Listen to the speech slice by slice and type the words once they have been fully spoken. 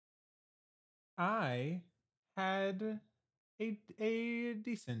I had a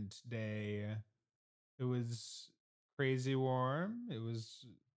decent day. It was crazy warm. It was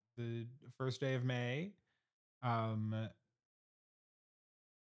the first day of May, um,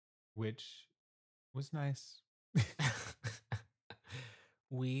 which was nice.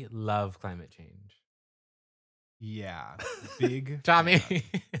 We love climate change. Yeah, big Tommy. fan.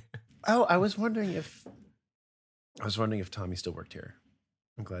 Oh, I was wondering if Tommy still worked here.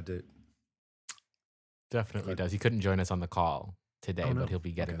 I'm glad to. Definitely does. He couldn't join us on the call today, Oh, no. but he'll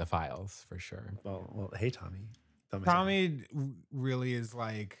be getting Okay. the files for sure. Well, hey, Tommy. Tommy really is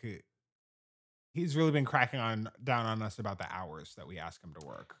like he's really been cracking down on us about the hours that we ask him to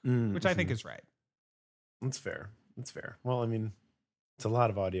work, which I think is right. That's fair. That's fair. Well, I mean, it's a lot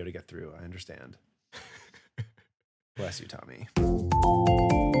of audio to get through. I understand. Bless you, Tommy.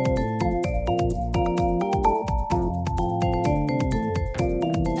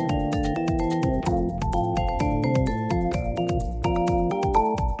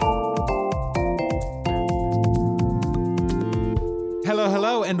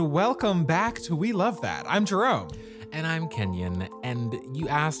 Hello, and welcome back to We Love That. I'm Jerome. And I'm Kenyon, and you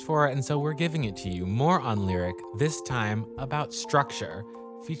asked for it, and so we're giving it to you. More on Lyric, this time about structure,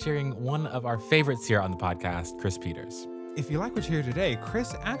 featuring one of our favorites here on the podcast, Chris Peters. If you like what you hear today,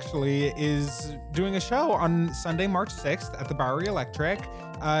 Chris actually is doing a show on Sunday, March 6th at the Bowery Electric,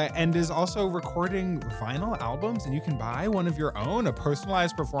 and is also recording vinyl albums, and you can buy one of your own, a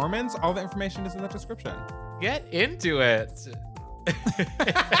personalized performance. All the information is in the description. Get into it.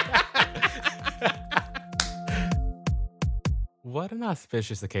 What an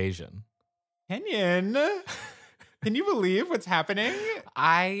auspicious occasion. Kenyon, can you believe what's happening?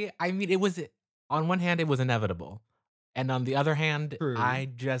 I mean, it was, on one hand, it was inevitable. And on the other hand, True. I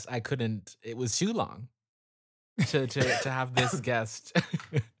couldn't, it was too long to have this guest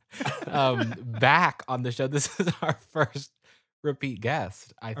back on the show. This is our first repeat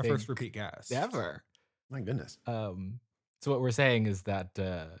guest, I think. Our first repeat guest. Ever. My goodness. So what we're saying is that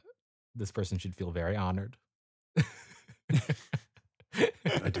this person should feel very honored.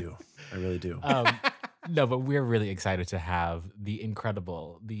 I do. I really do. No, but we're really excited to have the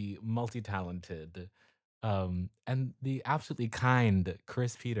incredible, the multi-talented, and the absolutely kind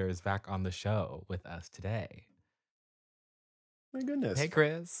Chris Peters back on the show with us today. My goodness. Hey,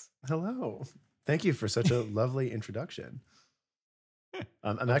 Chris. Hello. Thank you for such a lovely introduction.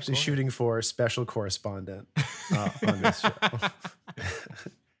 I'm actually shooting for special correspondent on this show.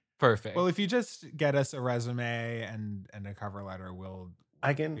 Perfect. Well, if you just get us a resume and a cover letter, we'll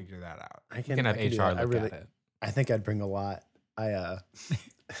figure that out. I can have HR look at it. I think I'd bring a lot. I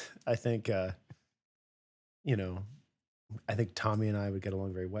think I think Tommy and I would get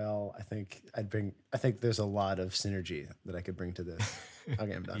along very well. I think there's a lot of synergy that I could bring to this.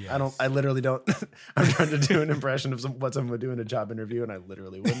 Okay, I'm done. Yes. I literally don't. I'm trying to do an impression of what someone would do in a job interview, and I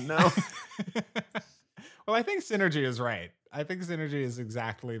literally wouldn't know. Well, I think synergy is right. I think synergy is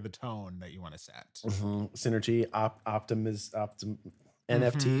exactly the tone that you want to set. Mm-hmm. Synergy,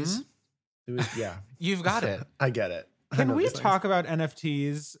 NFTs. Yeah, You've got it. I get it. Can we talk about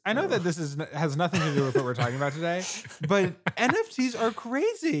NFTs? I know that this has nothing to do with what we're talking about today, but NFTs are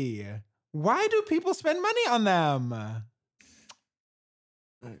crazy. Why do people spend money on them?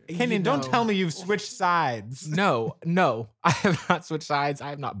 Kenyon, don't tell me you've switched sides. No, I have not switched sides. I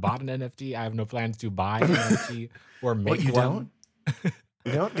have not bought an NFT. I have no plans to buy an NFT or make What, you one. don't?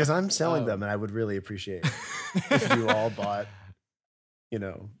 You don't? Because I'm selling them, and I would really appreciate it if you all bought,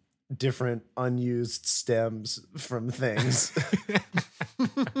 different unused stems from things.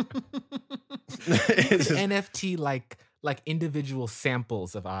 NFT like individual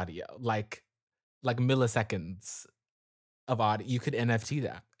samples of audio, like milliseconds of audio. You could NFT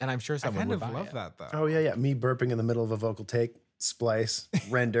that, and I'm sure someone would buy love it. that though. Oh yeah. Me burping in the middle of a vocal take, splice,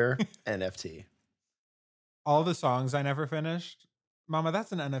 render, NFT. All the songs I never finished, Mama,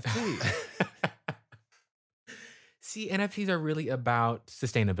 that's an NFT. See, NFTs are really about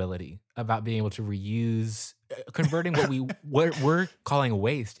sustainability, about being able to reuse, converting what we're calling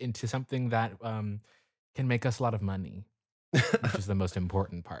waste into something that can make us a lot of money, which is the most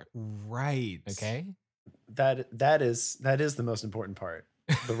important part. Right. Okay. That is the most important part.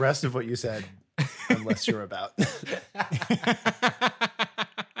 The rest of what you said, I'm less sure about.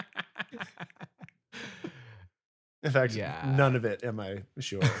 In fact, none of it am I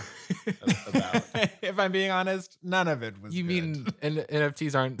sure about. If I'm being honest, none of it was. You good. mean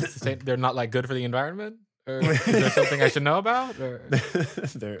NFTs aren't they're not like good for the environment? Or is there something I should know about? Or?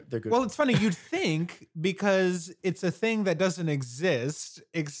 They're good. Well, it's funny. You'd think because it's a thing that doesn't exist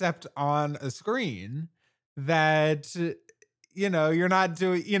except on a screen that you're not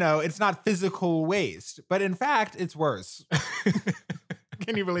doing, it's not physical waste, but in fact, it's worse.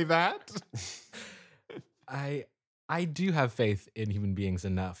 Can you believe that? I do have faith in human beings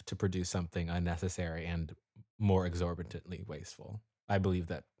enough to produce something unnecessary and more exorbitantly wasteful. I believe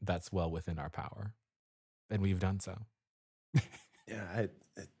that that's well within our power, and we've done so. Yeah,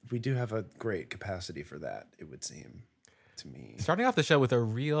 we do have a great capacity for that, it would seem to me. Starting off the show with a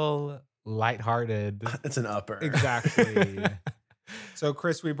real lighthearted. It's an upper. Exactly. So,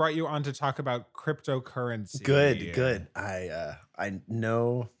 Chris, we brought you on to talk about cryptocurrency. Good. I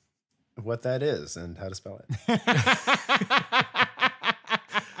know what that is and how to spell it.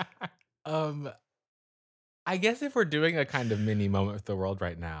 I guess if we're doing a kind of mini moment with the world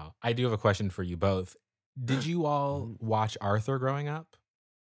right now, I do have a question for you both. Did you all watch Arthur growing up?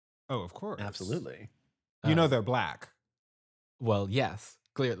 Oh, of course. Absolutely. You know they're black. Well, yes,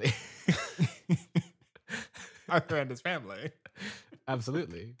 clearly. Arthur and his family.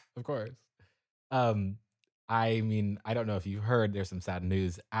 Absolutely, of course. I mean, I don't know if you've heard, there's some sad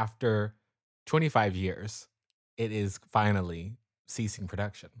news. After 25 years, it is finally ceasing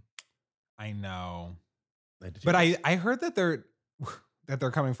production. I know. But I heard that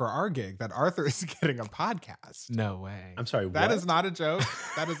they're coming for our gig, that Arthur is getting a podcast. No way. I'm sorry, That what? is not a joke.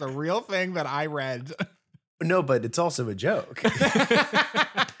 That is a real thing that I read. No, but it's also a joke.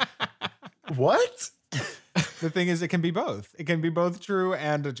 What? The thing is, it can be both. It can be both true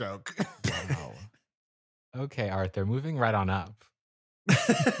and a joke. Wow. Okay, Arthur, moving right on up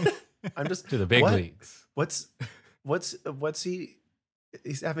I'm just to the big what? leagues. What's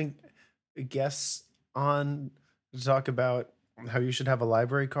he's having guests on to talk about how you should have a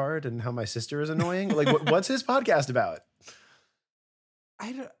library card and how my sister is annoying. Like, what's his podcast about?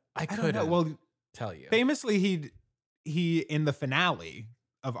 I don't know. couldn't Well, tell you. famously, he in the finale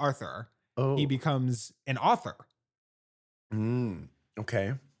of Arthur, Oh, he becomes an author.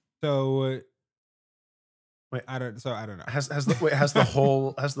 Okay. So Wait. I don't know. Has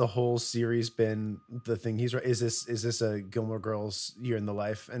the whole series been the thing he's is this a Gilmore Girls Year in the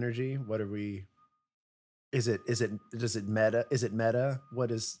Life energy? What are we? Is it meta?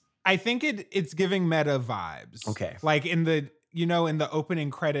 What is? I think it's giving meta vibes. Okay. Like in the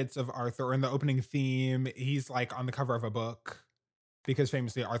opening credits of Arthur, or in the opening theme, he's like on the cover of a book, because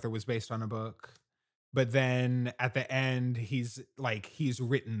famously Arthur was based on a book. But then at the end, he's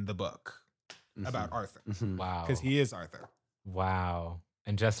written the book about Arthur, Wow. because he is Arthur. Wow.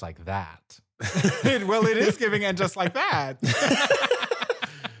 And just like that. Well, it is giving, and just like that.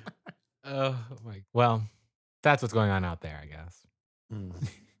 Oh my. Well, that's what's going on out there, I guess.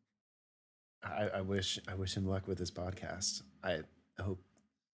 I wish him luck with his podcast. I hope,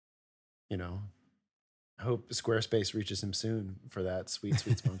 I hope Squarespace reaches him soon for that sweet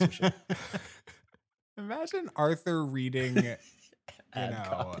sponsorship. Imagine Arthur reading, Ad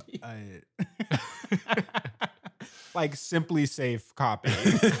copy. like Simply Safe copy.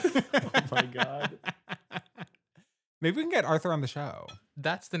 Oh my God. Maybe we can get Arthur on the show.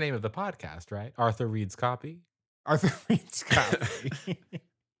 That's the name of the podcast, right? Arthur Reads Copy. Arthur reads copy.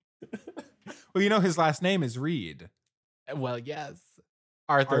 Well, his last name is Reed. Well, yes.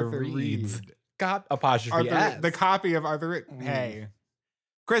 Arthur Reads. Reed. Apostrophe Arthur, S. the copy of Arthur. Hey,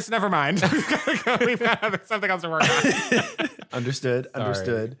 Chris, never mind. We've got to go. We've got something else to work on.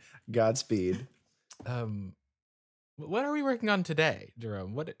 Understood. Godspeed. What are we working on today,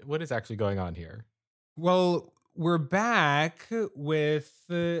 Jerome? What is actually going on here? Well, we're back with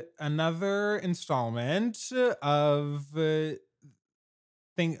another installment of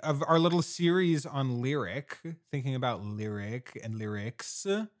our little series on lyric, thinking about lyric and lyrics.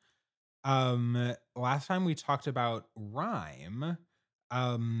 Last time we talked about rhyme,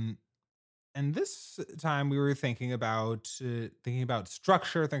 and this time we were thinking about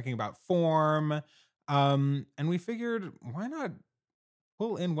structure, thinking about form, and we figured, why not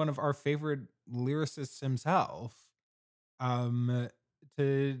pull in one of our favorite lyricists himself,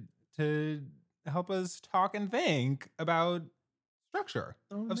 to help us talk and think about structure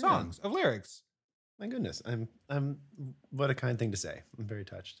of songs, of lyrics. My goodness, I'm what a kind thing to say. I'm very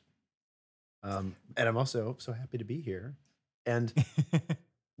touched. And I'm also so happy to be here. And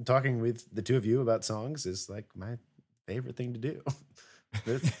talking with the two of you about songs is like my favorite thing to do.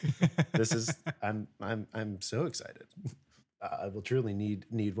 This is I'm so excited. I will truly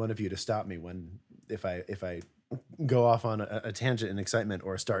need one of you to stop me if I go off on a tangent in excitement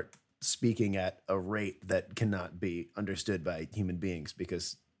or start speaking at a rate that cannot be understood by human beings,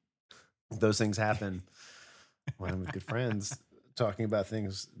 because those things happen when I'm with good friends talking about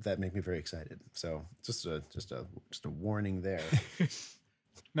things that make me very excited. So just a warning there.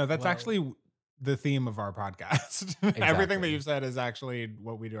 No, that's actually the theme of our podcast. Everything that you've said is actually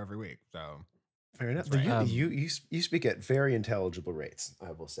what we do every week. So Fair enough. That's right. You speak at very intelligible rates,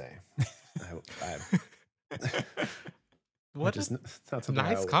 I will say. What Just a not something I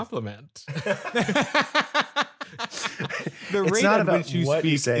nice always- compliment. the It's rate not at about which you what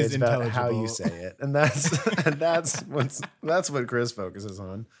speak you say; is it's about intelligible. how you say it, and that's what Chris focuses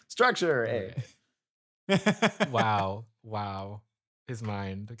on. Structure. Wow. His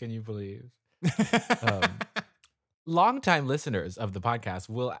mind. Can you believe? Longtime listeners of the podcast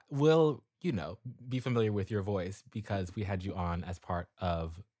will be familiar with your voice because we had you on as part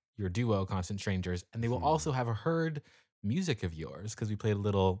of your duo Constant Strangers, and they will also have heard music of yours because we played a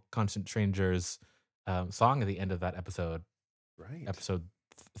little Constant Strangers song at the end of that episode, Right. episode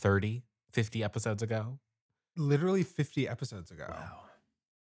 30, 50 episodes ago. Literally 50 episodes ago. Wow.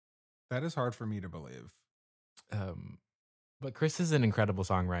 That is hard for me to believe. But Chris is an incredible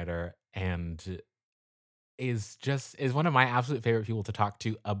songwriter and is one of my absolute favorite people to talk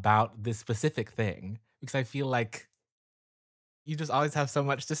to about this specific thing because I feel like you just always have so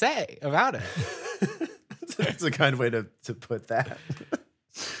much to say about it. That's a kind way to put that.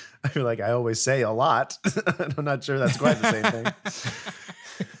 I feel like I always say a lot. I'm not sure that's quite the same thing.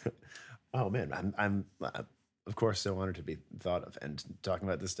 Oh man, I'm of course so honored to be thought of, and talking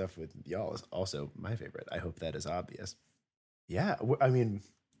about this stuff with y'all is also my favorite. I hope that is obvious. Yeah, I mean,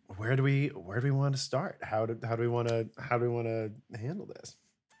 where do we want to start? How do we want to handle this?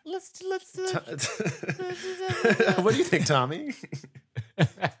 Let's What do you think, Tommy?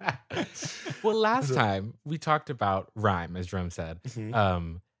 Well, last time we talked about rhyme, as Jerome said,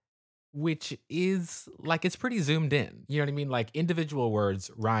 which is like it's pretty zoomed in. You know what I mean? Like individual words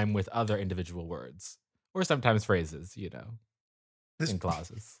rhyme with other individual words, or sometimes phrases. In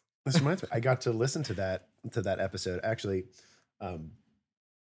clauses. This reminds me, I got to listen to that episode. Actually, I'm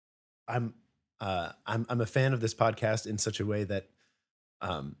a fan of this podcast in such a way that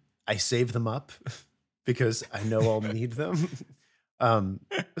I save them up because I know I'll need them.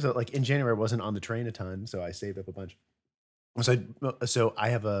 So like in January, I wasn't on the train a ton, so I saved up a bunch. So I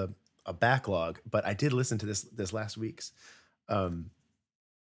have a backlog, but I did listen to this last week's,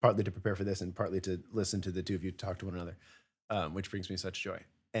 partly to prepare for this and partly to listen to the two of you talk to one another, which brings me such joy.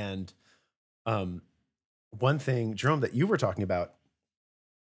 And one thing, Jerome, that you were talking about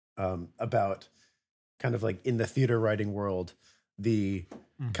kind of like in the theater writing world, the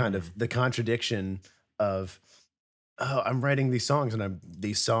kind of the contradiction of, oh, I'm writing these songs and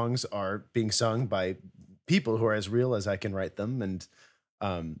these songs are being sung by people who are as real as I can write them. And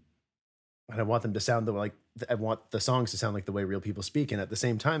I want them to sound I want the songs to sound like the way real people speak. And at the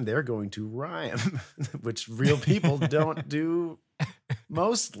same time, they're going to rhyme, which real people don't do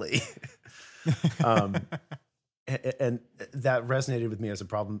mostly. And that resonated with me as a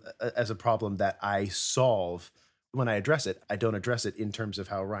problem that I solve when I address it. I don't address it in terms of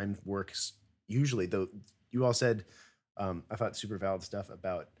how rhyme works usually, though. You all said, I thought super valid stuff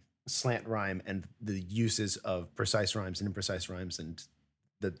about slant rhyme and the uses of precise rhymes and imprecise rhymes and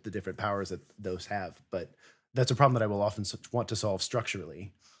the different powers that those have. But that's a problem that I will often want to solve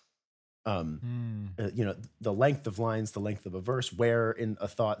structurally. The length of lines, the length of a verse, where in a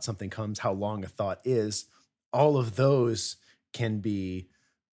thought something comes, how long a thought is, all of those can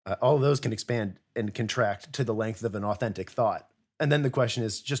expand and contract to the length of an authentic thought. And then the question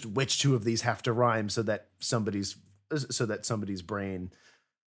is just which two of these have to rhyme so that somebody's brain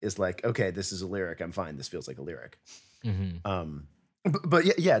is like, okay, this is a lyric. I'm fine. This feels like a lyric.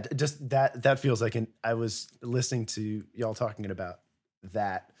 But yeah, just that feels like I was listening to y'all talking about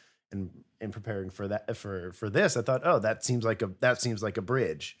that and preparing for that for this. I thought, oh, that seems like a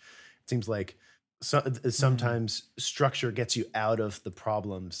bridge. It seems like sometimes structure gets you out of the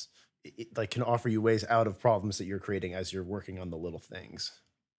problems. It like can offer you ways out of problems that you're creating as you're working on the little things,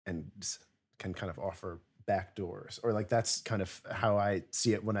 and can kind of offer back doors, or like that's kind of how I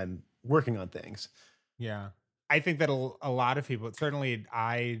see it when I'm working on things. Yeah. I think that a lot of people, certainly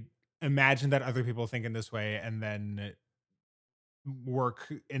I imagine that other people think in this way and then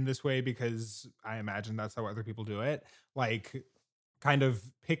work in this way because I imagine that's how other people do it. Like kind of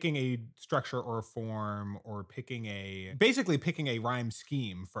picking a structure or a form or basically picking a rhyme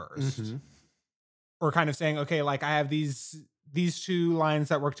scheme first. Or kind of saying, okay, like I have these two lines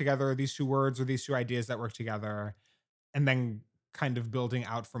that work together, or these two words or these two ideas that work together, and then kind of building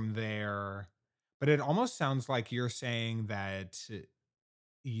out from there. But it almost sounds like you're saying that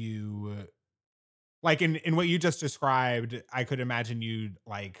you like in what you just described, I could imagine you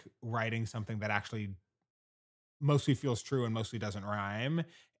like writing something that actually mostly feels true and mostly doesn't rhyme,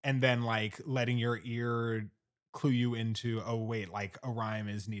 and then like letting your ear clue you into, oh wait, like a rhyme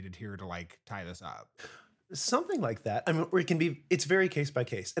is needed here to like tie this up. Something like that. I mean, or it can be, it's very case by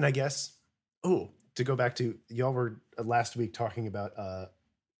case. And I guess, to go back to, y'all were last week talking about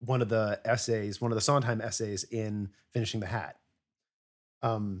one of the Sondheim essays in Finishing the Hat.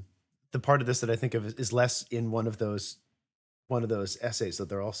 The part of this that I think of is less in one of those essays, that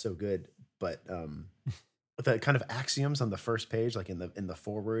they're all so good, but the kind of axioms on the first page, like in the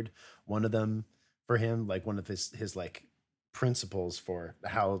foreword, one of them for him, like one of his like principles for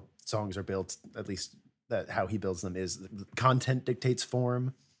how songs are built, at least that how he builds them, is content dictates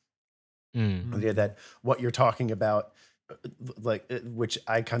form. Yeah, that what you're talking about, which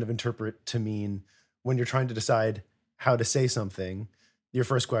I kind of interpret to mean when you're trying to decide how to say something, your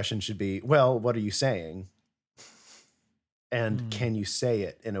first question should be, well, what are you saying? And can you say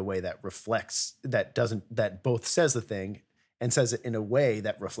it in a way that reflects, that both says the thing and says it in a way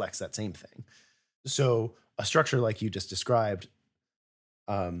that reflects that same thing? So a structure like you just described,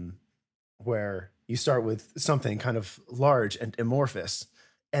 where you start with something kind of large and amorphous,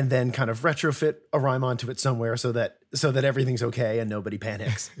 and then kind of retrofit a rhyme onto it somewhere so that everything's okay and nobody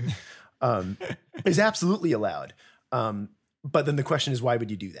panics, is absolutely allowed. But then the question is, why would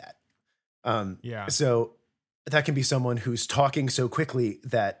you do that? So that can be someone who's talking so quickly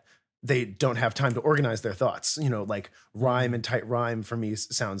that they don't have time to organize their thoughts. Like rhyme and tight rhyme for me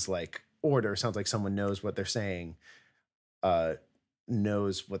sounds like order, sounds like someone knows what they're saying,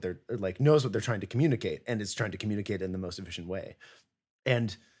 knows what they're trying to communicate, and is trying to communicate in the most efficient way.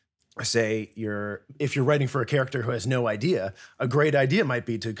 And say if you're writing for a character who has no idea, a great idea might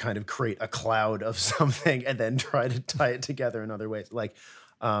be to kind of create a cloud of something and then try to tie it together in other ways. Like,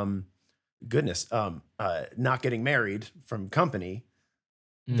 not getting married from Company.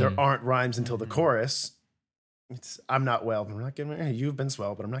 There aren't rhymes until the chorus. I'm not well, but I'm not getting married. You've been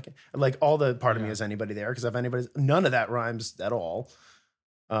swell, but I'm not getting, like, all the part of me is anybody there, because if anybody's, none of that rhymes at all.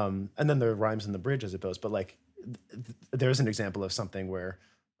 And then there are rhymes in the bridge, I suppose, but like there's an example of something where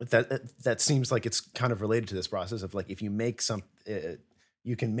that seems like it's kind of related to this process of like, if you make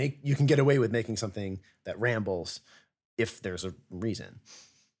you can get away with making something that rambles if there's a reason.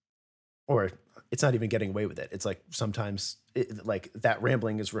 Or it's not even getting away with it. It's like sometimes like that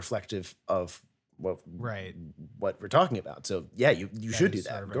rambling is reflective of what we're talking about. So yeah, you should do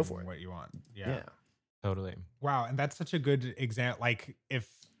that. Go for it. What you want. Yeah. Totally. Wow. And that's such a good example. Like if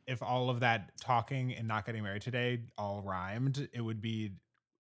all of that talking and not getting married today all rhymed, it would be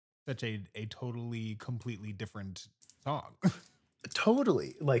such a totally, completely different song.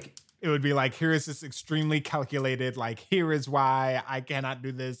 Totally. Like, it would be like, here is this extremely calculated, like, here is why I cannot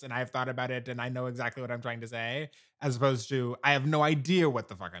do this, and I've thought about it, and I know exactly what I'm trying to say, as opposed to, I have no idea what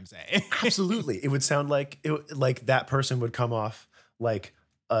the fuck I'm saying. Absolutely. It would sound like that person would come off like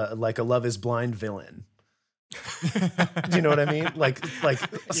a Love Is Blind villain. Do you know what I mean? Like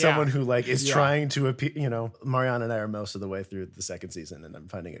someone who like is trying to appear, Mariana and I are most of the way through the second season, and I'm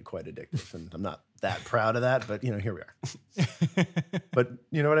finding it quite addictive, and I'm not that proud of that, but here we are. But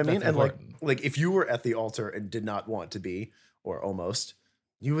you know what I mean? That's and like if you were at the altar and did not want to be, or almost,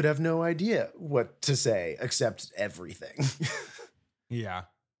 you would have no idea what to say except everything. Yeah.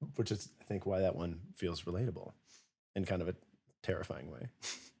 Which is, I think, why that one feels relatable in kind of a terrifying way.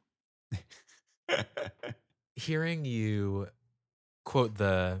 Hearing you quote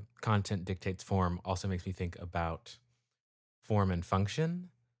the content dictates form also makes me think about form and function,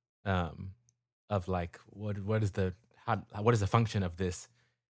 of like what is the function of this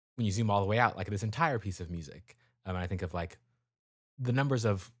when you zoom all the way out, like this entire piece of music. And I think of like the numbers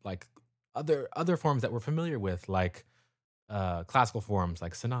of like other forms that we're familiar with, like classical forms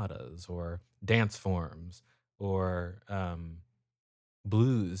like sonatas, or dance forms, or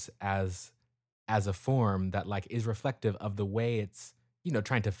blues as a form that like is reflective of the way it's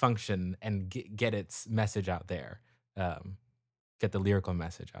trying to function and get its message out there, get the lyrical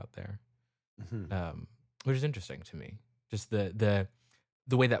message out there, which is interesting to me. Just the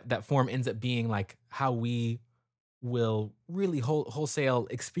way that form ends up being like how we will really wholesale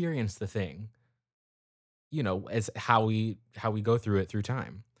experience the thing, as how we go through it through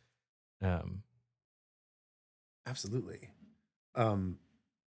time. Absolutely.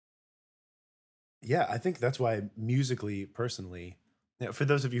 Yeah, I think that's why musically, personally, for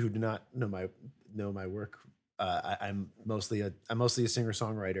those of you who do not know my work, I'm mostly a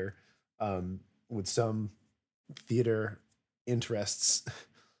singer-songwriter, with some theater interests,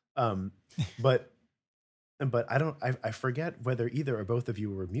 but I forget whether either or both of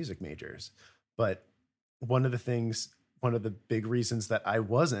you were music majors. But one of the big reasons that I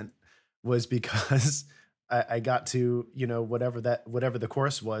wasn't was because I got to, whatever the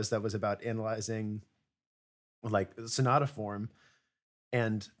course was that was about analyzing like sonata form,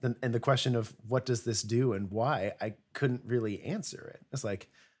 and the question of what does this do and why, I couldn't really answer it. It's like,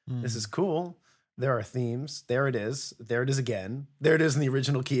 this is cool. There are themes. There it is. There it is again. There it is in the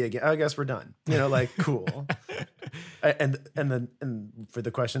original key again. I guess we're done. Like cool. And for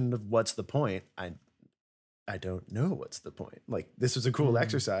the question of what's the point, I don't know what's the point. Like, this was a cool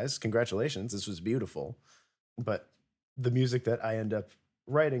exercise. Congratulations. This was beautiful. But the music that I end up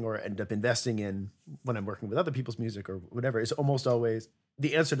writing or end up investing in when I'm working with other people's music or whatever is almost always,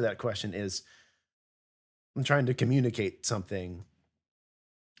 the answer to that question is, I'm trying to communicate something,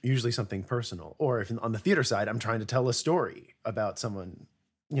 usually something personal. Or if on the theater side, I'm trying to tell a story about someone,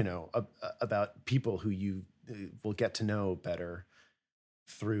 about people who you will get to know better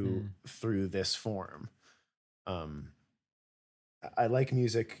through this form. I like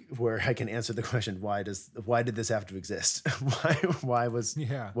music where I can answer the question, why did this have to exist? What was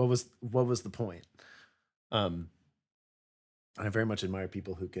the point? I very much admire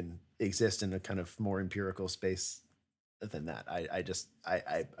people who can exist in a kind of more empirical space than that.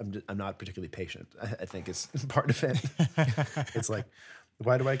 I'm not particularly patient, I think is part of it. It's like,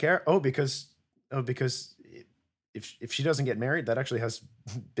 why do I care? Because if she doesn't get married, that actually has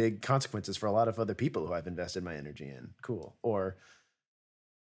big consequences for a lot of other people who I've invested my energy in. Cool. Or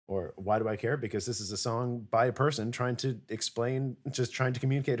why do I care? Because this is a song by a person trying to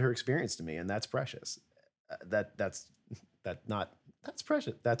communicate her experience to me, and that's precious. That's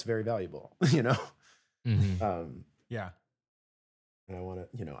precious. That's very valuable. Mm-hmm. Yeah. And I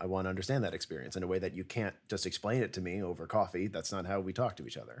want to understand that experience in a way that you can't just explain it to me over coffee. That's not how we talk to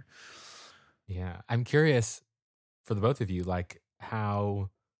each other. Yeah, I'm curious for the both of you, like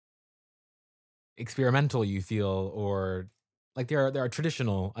how experimental you feel, or like there are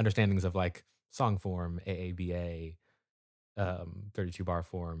traditional understandings of like song form, AABA, 32 bar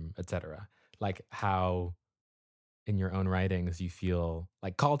form, etc. Like how in your own writings you feel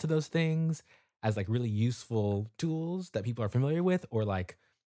like called to those things as like really useful tools that people are familiar with, or like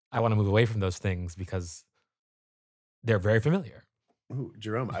I want to move away from those things because they're very familiar. Ooh,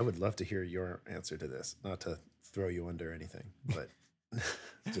 Jerome, I would love to hear your answer to this. Not to throw you under anything, but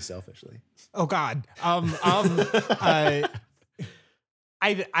just selfishly. Oh God. I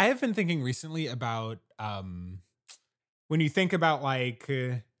have been thinking recently about when you think about like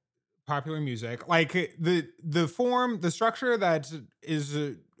popular music, like the form, the structure that is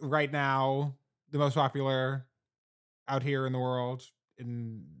right now the most popular out here in the world,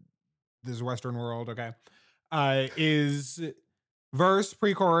 in this Western world, okay, is verse,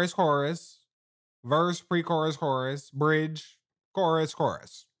 pre-chorus, chorus, verse, pre-chorus, chorus, bridge, chorus,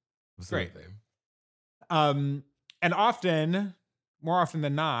 chorus. Absolutely. Great. And more often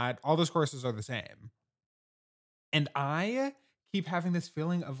than not, all those choruses are the same. And I keep having this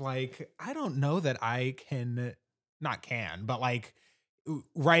feeling of like, I don't know that I but like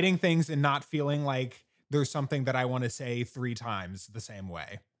writing things and not feeling like there's something that I want to say 3 times the same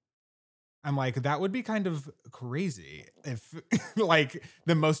way. I'm like, that would be kind of crazy if like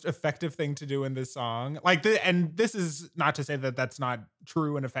the most effective thing to do in this song, and this is not to say that that's not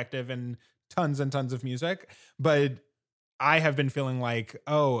true and effective in tons and tons of music, but I have been feeling like,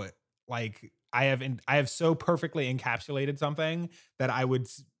 oh, like I have so perfectly encapsulated something that I would,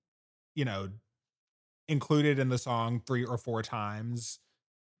 include it in the song 3 or 4 times,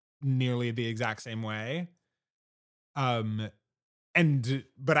 nearly the exact same way. But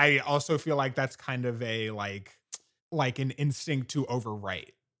I also feel like that's kind of a like an instinct to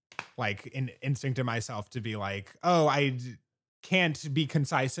overwrite, like an instinct in myself to be like, oh, can't be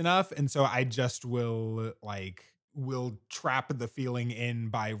concise enough, and so I just will trap the feeling in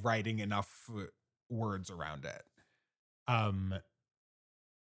by writing enough words around it.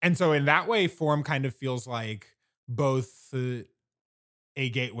 And so in that way, form kind of feels like both a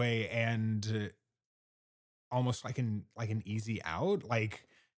gateway and almost like an easy out. Like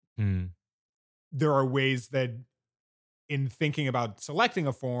there are ways that in thinking about selecting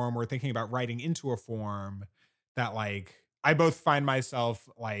a form or thinking about writing into a form that like I both find myself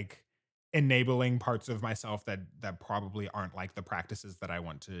like enabling parts of myself that probably aren't like the practices that I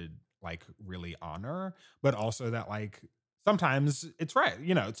want to like really honor, but also that like sometimes it's right,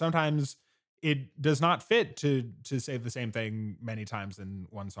 sometimes it does not fit to say the same thing many times in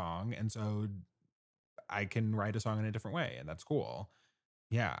one song, and so I can write a song in a different way, and that's cool.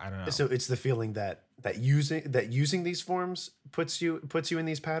 Yeah, I don't know. So it's the feeling that using these forms puts you in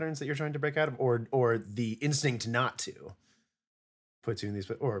these patterns that you're trying to break out of, or the instinct not to puts you in these,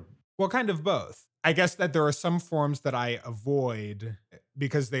 or well, kind of both. I guess that there are some forms that I avoid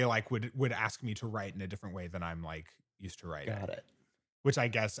because they like would ask me to write in a different way than I'm like used to writing. Got it. Which I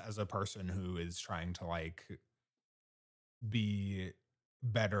guess as a person who is trying to like be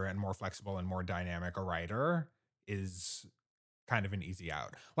better and more flexible and more dynamic a writer is kind of an easy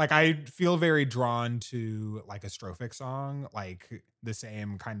out. Like I feel very drawn to like a strophic song, like the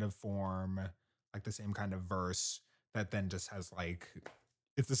same kind of form, like the same kind of verse that then just has like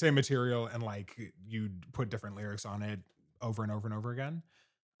it's the same material and like you put different lyrics on it over and over and over again.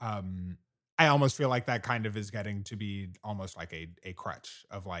 Um I almost feel like that kind of is getting to be almost like a crutch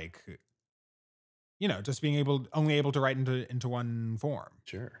of like, just being only able to write into one form.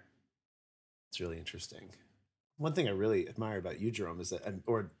 Sure. It's really interesting. One thing I really admire about you, Jerome, is that,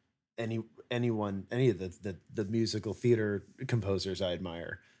 or anyone, any of the musical theater composers I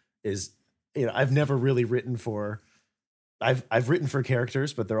admire, is I've never really written for. I've written for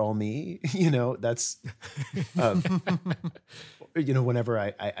characters, but they're all me. That's um, whenever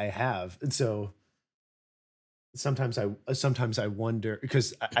I have, and so sometimes I wonder,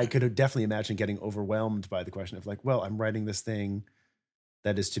 because I could definitely imagine getting overwhelmed by the question of like, well, I'm writing this thing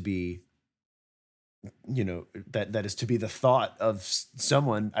that is to be that is to be the thought of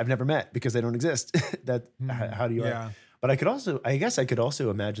someone I've never met because they don't exist. That how do you Yeah. but I guess I could also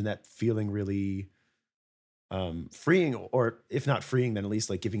imagine that feeling really freeing, or if not freeing, then at least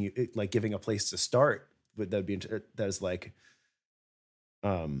like giving a place to start. But that is like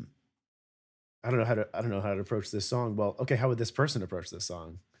um I don't know how to approach this song. Well, okay, how would this person approach this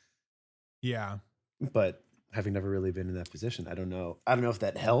song? Yeah. But having never really been in that position, I don't know. I don't know if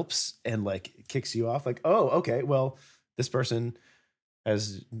that helps and like kicks you off. Like, oh, okay, well, this person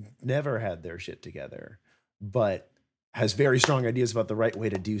has never had their shit together, but has very strong ideas about the right way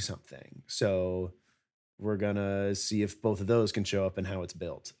to do something. So we're gonna see if both of those can show up and how it's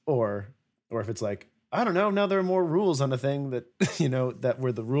built, or if it's like, I don't know. Now there are more rules on a thing that that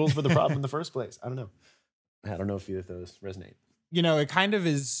were the rules for the problem in the first place. I don't know. I don't know if either of those resonate. It kind of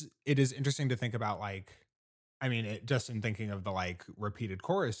is, it is interesting to think about like, I mean, just in thinking of the like repeated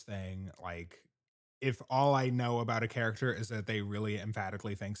chorus thing, like if all I know about a character is that they really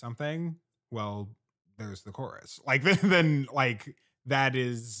emphatically think something, well, there's the chorus. Like then like that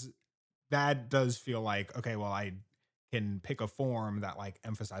does feel like, okay, well, I can pick a form that like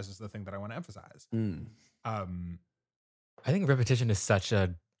emphasizes the thing that I want to emphasize. Mm. Um I think repetition is such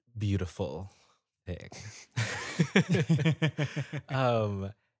a beautiful thing.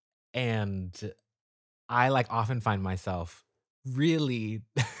 um, and I like often find myself really,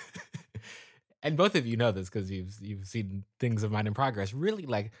 and both of you know this because you've seen things of mine in progress. Really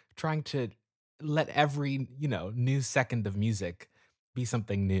like trying to let every new second of music be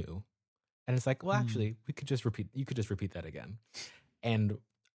something new, and it's like, well, mm, actually, we could just repeat. You could just repeat that again, and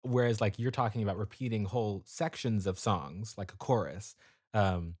whereas like you're talking about repeating whole sections of songs like a chorus.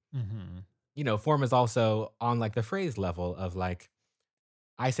 Um, mhm. Form is also on like the phrase level of like,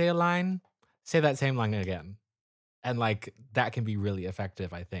 I say a line, say that same line again. And like that can be really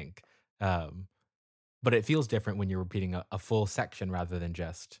effective, I think. Um, but it feels different when you're repeating a full section rather than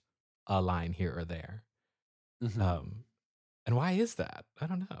just a line here or there. Mhm. Um, and why is that? I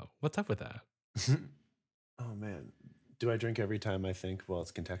don't know. What's up with that? Oh man, do I drink every time I think? Well,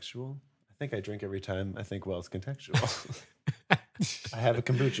 it's contextual. I think I drink every time I think. Well, it's contextual. I have a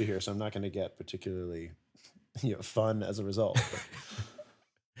kombucha here, so I'm not going to get particularly fun as a result.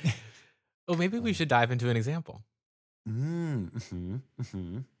 Well, maybe we should dive into an example.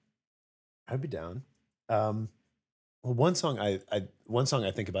 I'd be down. Um, well, one song I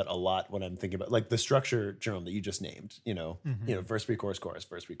think about a lot when I'm thinking about like the structure, Jerome, that you just named. Mhm. Verse, pre-chorus, chorus,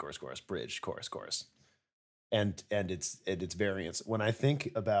 verse, pre-chorus, chorus, bridge, chorus, chorus, and its variants. When I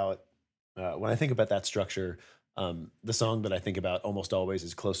think about that structure, the song that I think about almost always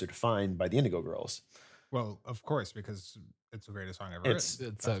is "Closer to Fine" by the Indigo Girls. Well, of course, because it's the greatest song ever It's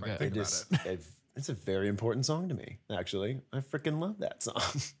written. It's so That's why I good. think it about is it. it's a very important song to me. Actually, I freaking love that song.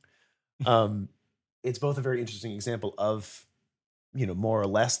 um, it's both a very interesting example of more or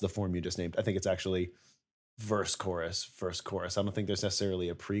less the form you just named. I think it's actually verse chorus, verse chorus. I don't think there's necessarily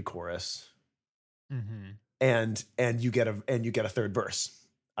a pre-chorus, Mhm. and you get a third verse.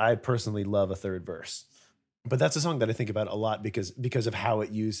 I personally love a third verse, but that's a song that I think about a lot because of how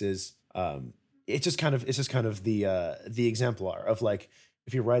it uses. It's just kind of the exemplar of like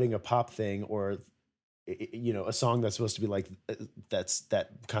if you're writing a pop thing or a song that's supposed to be like that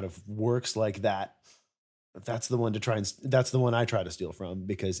kind of works like that. That's the one I try to steal from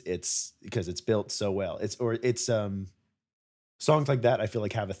because it's built so well. It's songs like that I feel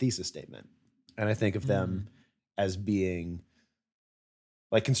like have a thesis statement. And I think of them Mm. as being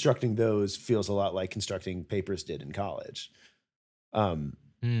like constructing those feels a lot like constructing papers did in college. Um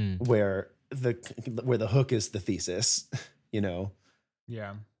Hmm. where the hook is the thesis, you know.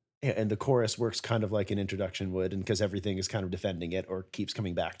 Yeah. and the chorus works kind of like an introduction would, and because everything is kind of defending it or keeps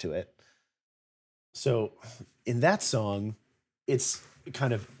coming back to it. So in that song, it's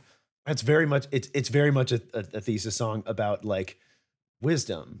kind of it's very much a thesis song about like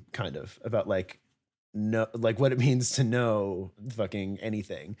wisdom, kind of about like no like what it means to know fucking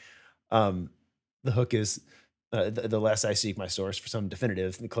anything. The hook is the less I seek my source for some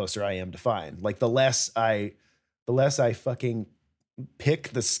definitive, the closer I am to find. Like the less I fucking pick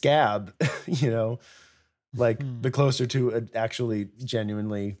the scab, like the closer to actually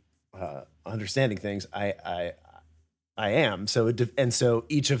genuinely understanding things I am. So so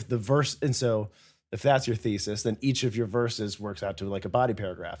each of the verse, and so if that's your thesis, then each of your verses works out to like a body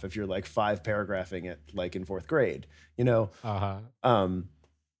paragraph. If you're like 5 paragraphing it like in 4th grade,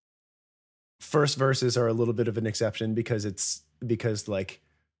 first verses are a little bit of an exception because like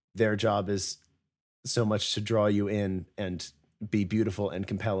their job is so much to draw you in and be beautiful and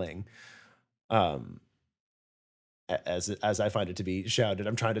compelling. As I find it to be shouted,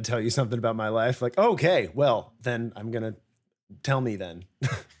 I'm trying to tell you something about my life. Like, okay, well, then I'm going to tell me then.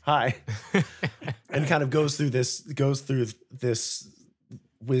 Hi. And kind of goes through this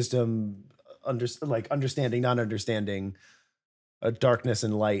wisdom, understanding, not understanding, darkness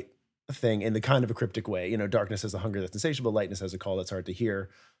and light thing in the kind of a cryptic way. Darkness has a hunger that's insatiable, lightness has a call that's hard to hear.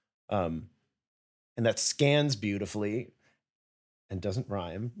 And that scans beautifully and doesn't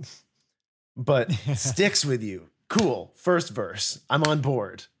rhyme, but sticks with you. Cool. First verse, I'm on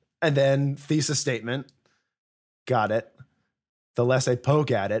board. And then thesis statement, got it. The less I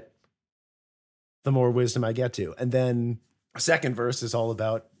poke at it, the more wisdom I get to. And then second verse is all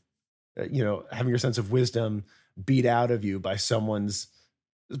about, having your sense of wisdom beat out of you by someone's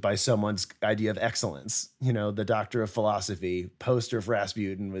idea of excellence. The doctor of philosophy, poster of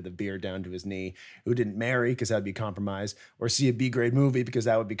Rasputin with a beard down to his knee, who didn't marry because that'd be compromise, or see a B-grade movie because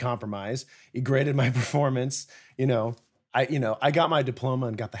that would be compromise. He graded my performance. I got my diploma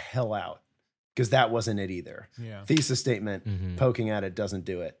and got the hell out because that wasn't it either. Yeah. Thesis statement, poking at it doesn't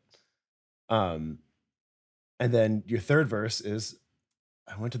do it. And then your third verse is,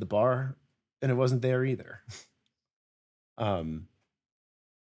 I went to the bar and it wasn't there either.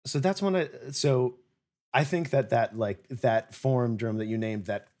 So that's so I think that form drum that you named,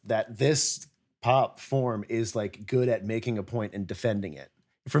 that this pop form is like good at making a point and defending it.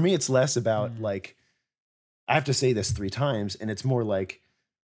 For me, it's less about like, I have to say this 3 times, and it's more like,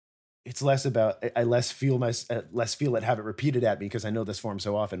 it's less about, I less feel it have it repeated at me because I know this form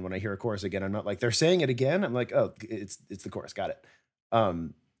so often. When I hear a chorus again, I'm not like, they're saying it again. I'm like, oh, it's the chorus. Got it.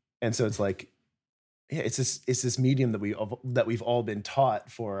 And so it's like, yeah, it's this medium that we've all been taught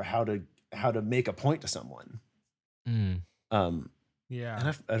for how to make a point to someone. Yeah.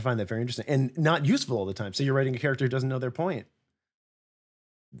 And I find that very interesting and not useful all the time. So you're writing a character who doesn't know their point.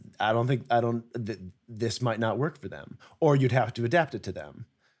 This might not work for them, or you'd have to adapt it to them.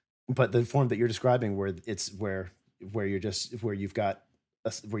 But the form that you're describing, where you've got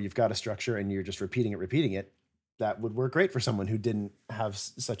a structure and you're just repeating it, that would work great for someone who didn't have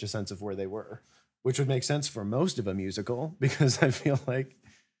such a sense of where they were, which would make sense for most of a musical, because I feel like,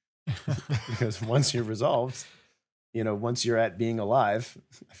 because once you're resolved, once you're at being alive,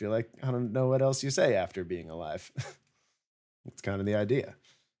 I feel like I don't know what else you say after being alive. It's kind of the idea.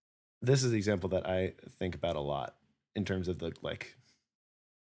 This is the example that I think about a lot in terms of the like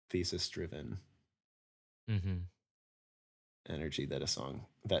thesis driven energy that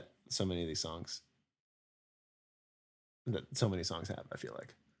so many songs have, I feel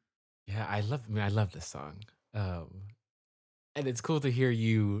like. Yeah, I love this song. And it's cool to hear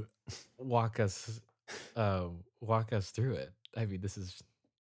you walk us through it. I mean, this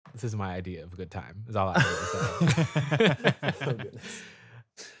is my idea of a good time. Is all I have to say. Oh, goodness.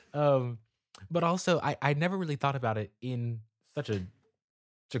 But also I never really thought about it in such a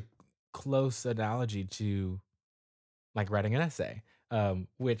close analogy to like writing an essay.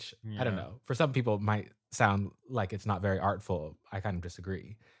 Which I don't know. For some people it might sound like it's not very artful. I kind of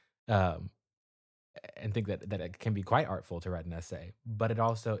disagree. And think that it can be quite artful to write an essay, but it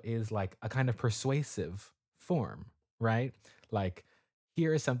also is like a kind of persuasive form, right? Like,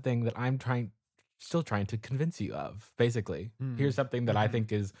 here is something that I'm still trying to convince you of, basically. Here's something that I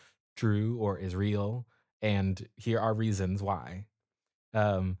think is true or is real, and here are reasons why.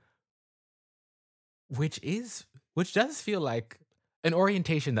 Which does feel like an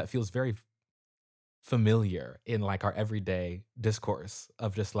orientation that feels very familiar in like our everyday discourse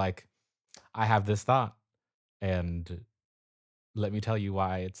of just like, I have this thought, and let me tell you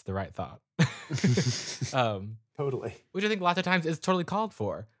why it's the right thought. Totally. Which I think lots of times is totally called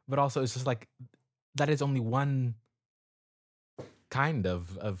for, but also it's just like, that is only one kind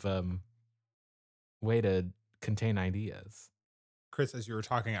of way to contain ideas. Chris, as you were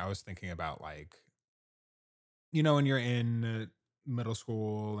talking, I was thinking about like, you know, when you're in middle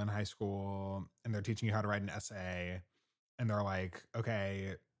school and high school and they're teaching you how to write an essay and they're like,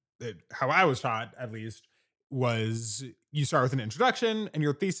 okay, how I was taught at least was you start with an introduction and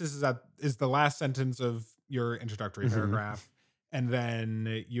your thesis is the last sentence of your introductory paragraph. And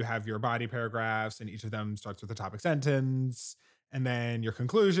then you have your body paragraphs and each of them starts with a topic sentence. And then your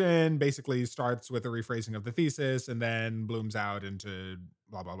conclusion basically starts with a rephrasing of the thesis and then blooms out into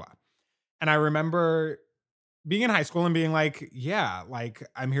blah, blah, blah. And I remember being in high school and being like, yeah, like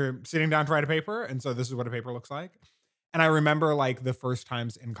I'm here sitting down to write a paper. And so this is what a paper looks like. And I remember like the first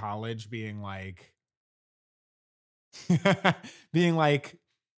times in college being like,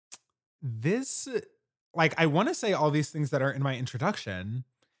 this, like, I want to say all these things that are in my introduction,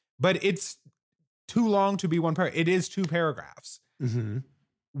 but it's too long to be one paragraph. It is 2 paragraphs.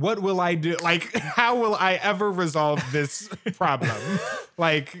 What will I do? Like, how will I ever resolve this problem?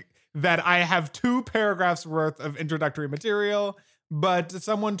 Like, that I have 2 paragraphs worth of introductory material, but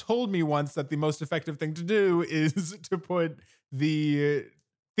someone told me once that the most effective thing to do is to put the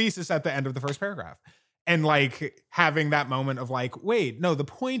thesis at the end of the first paragraph. And like having that moment of like, wait, no, the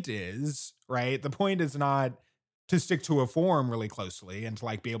point is, right? The point is not to stick to a form really closely and to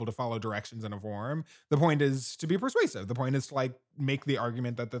like be able to follow directions in a form. The point is to be persuasive. The point is to like make the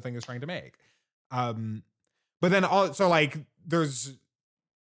argument that the thing is trying to make. But then also like there's,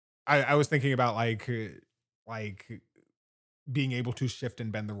 I was thinking about like being able to shift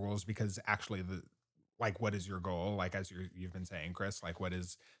and bend the rules because actually the, like, what is your goal? Like, as you've been saying, Chris, like, what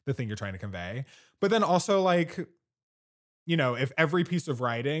is the thing you're trying to convey? But then also, like, you know, if every piece of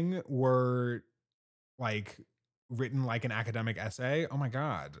writing were, like, written like an academic essay, oh my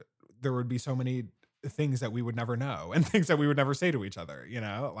God, there would be so many things that we would never know and things that we would never say to each other, you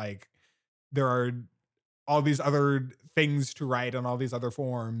know? Like, there are all these other things to write and all these other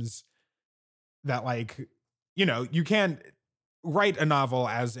forms that, like, you know, you can't write a novel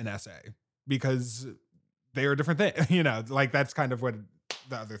as an essay because they are different things, you know, like that's kind of what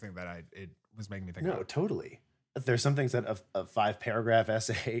the other thing that it was making me think No, of. totally. There's some things that a 5-paragraph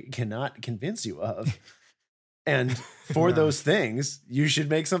essay cannot convince you of. And for Yeah. those things, you should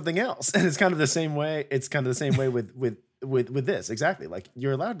make something else. And it's kind of the same way. It's kind of the same way with this. Exactly. Like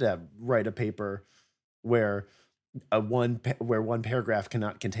you're allowed to write a paper where one paragraph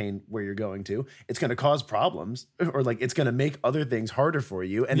cannot contain where you're going to. It's going to cause problems, or like it's going to make other things harder for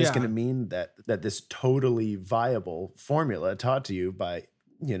you, and it's Yeah. going to mean that this totally viable formula taught to you by,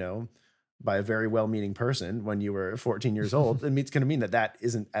 you know, by a very well-meaning person when you were 14 years old, it's going to mean that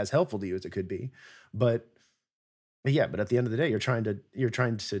isn't as helpful to you as it could be. But yeah, but at the end of the day, you're trying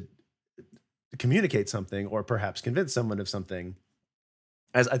to communicate something, or perhaps convince someone of something.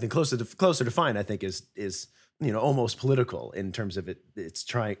 As I think closer to fine, I think is you know, almost political in terms of it's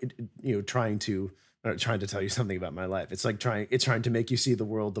trying to tell you something about my life. It's like trying to make you see the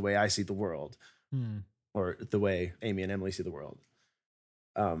world the way I see the world, or the way Amy and Emily see the world.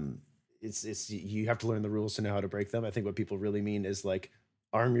 It's you have to learn the rules to know how to break them. I think what people really mean is like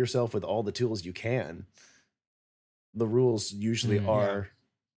arm yourself with all the tools you can. The rules usually are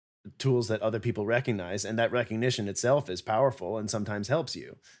tools that other people recognize, and that recognition itself is powerful and sometimes helps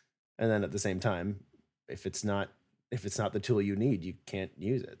you. And then at the same time, if it's not the tool you need, you can't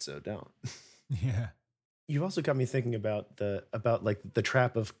use it. So don't. Yeah. You also got me thinking about like the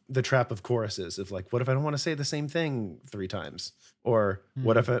trap of choruses of like, what if I don't want to say the same thing 3 times? Or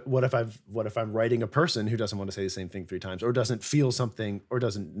what if I'm writing a person who doesn't want to say the same thing 3 times, or doesn't feel something, or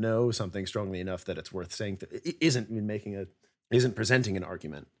doesn't know something strongly enough that it's worth saying, isn't presenting an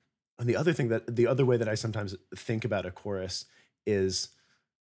argument. And the other way that I sometimes think about a chorus is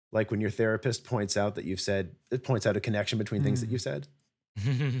like when your therapist points out a connection between things that you said.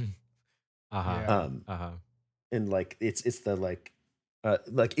 And like it's the like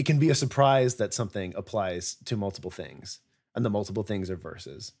it can be a surprise that something applies to multiple things, and the multiple things are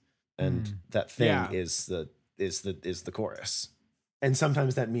verses, and that thing is the chorus. And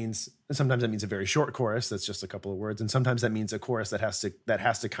sometimes that means a very short chorus that's just a couple of words, and sometimes that means a chorus that has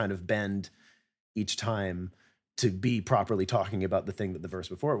to kind of bend each time to be properly talking about the thing that the verse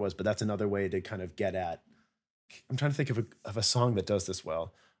before it was. But that's another way to kind of get at. I'm trying to think of a song that does this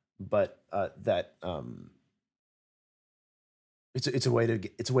well, but it's a way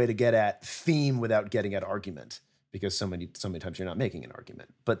to get at theme without getting at argument, because so many times you're not making an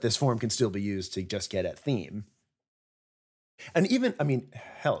argument, but this form can still be used to just get at theme. And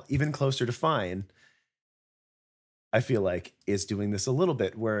even closer to fine, I feel like is doing this a little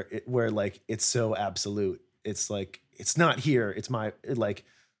bit where like it's so absolute it's like, it's not here. It's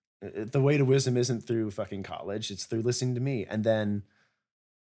the way to wisdom isn't through fucking college. It's through listening to me. And then,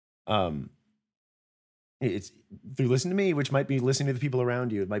 it's through listening to me, which might be listening to the people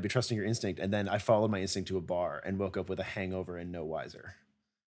around you. It might be trusting your instinct. And then I followed my instinct to a bar and woke up with a hangover and no wiser.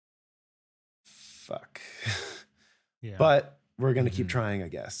 Fuck. Yeah. But we're gonna keep trying, I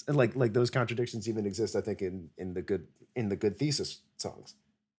guess. And like those contradictions even exist, I think, in the good thesis songs,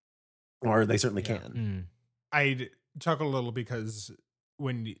 or they certainly can. I chuckle a little because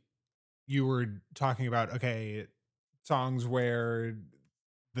when you were talking about songs where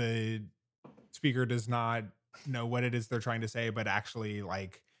the speaker does not know what it is they're trying to say, but actually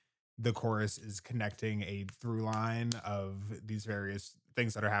like the chorus is connecting a through line of these various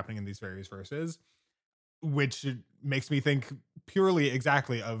things that are happening in these various verses, which makes me think purely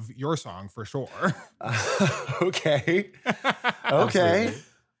exactly of your song for sure. Okay.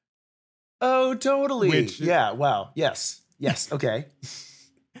 Oh, totally. Yeah. Wow. Yes. Okay.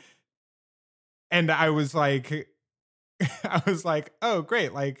 And I was like, oh,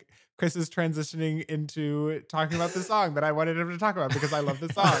 great. Like Chris is transitioning into talking about the song that I wanted him to talk about because I love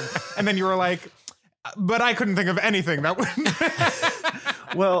the song. And then you were like, but I couldn't think of anything that would.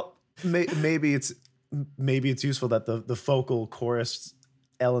 Well, maybe it's useful that the focal chorus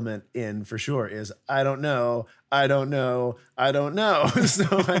element in for sure is I don't know. So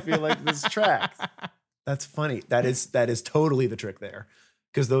I feel like this tracks. That's funny. That is totally the trick there.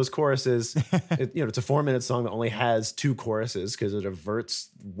 Because those choruses, it's a 4-minute song that only has 2 choruses because it averts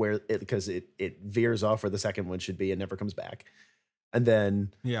because it veers off where the second one should be and never comes back. And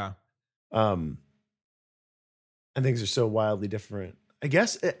then and things are so wildly different. I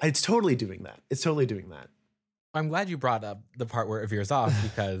guess it's totally doing that. I'm glad you brought up the part where it veers off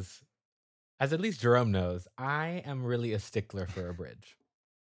because, as at least Jerome knows, I am really a stickler for a bridge.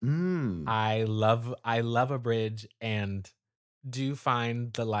 I love a bridge and do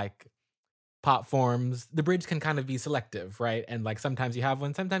find the like pop forms. The bridge can kind of be selective, right? And like sometimes you have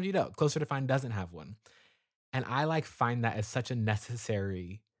one, sometimes you don't. Closer to Fine doesn't have one. And I like find that as such a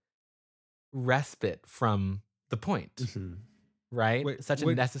necessary respite from the point, right? Such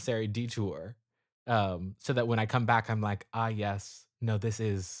a necessary detour. So that when I come back, I'm like, yes, no, this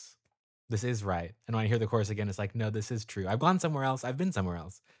is right. And when I hear the chorus again, it's like, no, this is true. I've gone somewhere else. I've been somewhere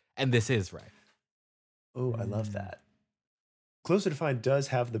else. And this is right. Oh, I love that. Closer to Fine does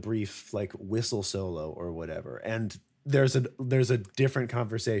have the brief like whistle solo or whatever. And there's a different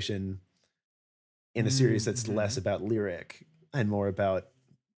conversation in a series that's less about lyric and more about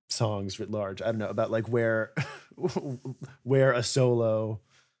songs writ large. I don't know, about like where a solo,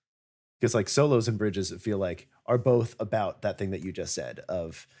 because like solos and bridges, I feel like are both about that thing that you just said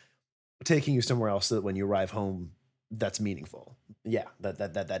of taking you somewhere else so that when you arrive home, that's meaningful. Yeah,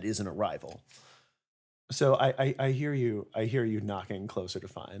 that is an arrival. So I hear you knocking Closer to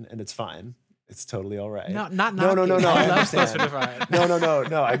Fine, and it's fine. It's totally all right. No. I love Closer to Fine.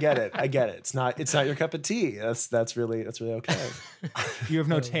 No. I get it. It's not your cup of tea. That's really okay. You have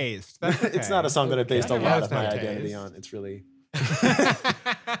no taste. That's okay. It's not a song that I based a lot of my identity on. It's really.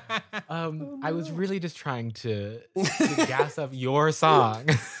 I was really just trying to gas up your song.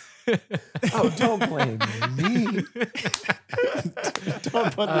 Oh, don't blame me.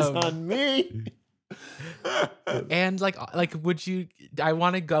 Don't put this on me. And like would you, I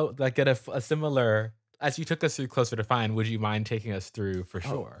want to go like get a similar, as you took us through Closer to Fine, would you mind taking us through for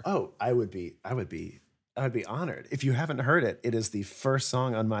sure? I would be honored. If you haven't heard it, it is the first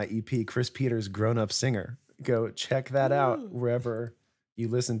song on my EP, Chris Peters Grown Up Singer. Go check that out wherever you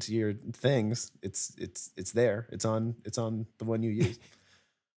listen to your things. It's there. It's on the one you use.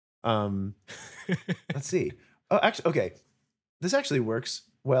 Let's see. Oh, actually, okay. This actually works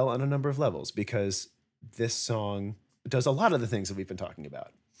well on a number of levels because this song does a lot of the things that we've been talking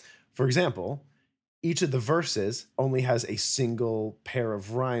about. For example, each of the verses only has a single pair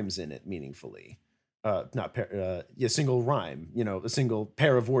of rhymes in it meaningfully. Single rhyme, a single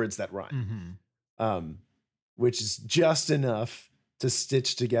pair of words that rhyme. Which is just enough to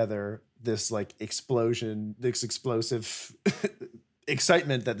stitch together this like explosion, this explosive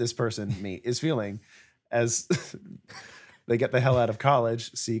excitement that this person is feeling as they get the hell out of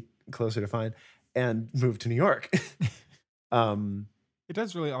college, see Closer to Fine, and move to New York. It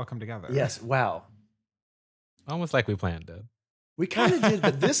does really all come together. Yes. Wow. Almost like we planned it. We kind of did,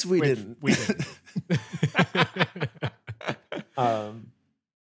 but this we didn't. We didn't.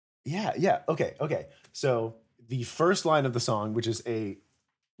 Yeah. Okay. So the first line of the song, which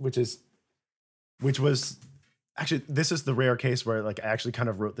was Actually, this is the rare case where like I actually kind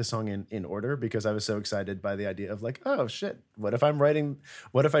of wrote this song in order because I was so excited by the idea of like, oh shit, what if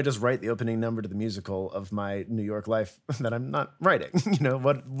I just write the opening number to the musical of my New York life that I'm not writing?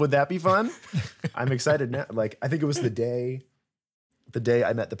 What would that be fun? I'm excited now. Like, I think it was the day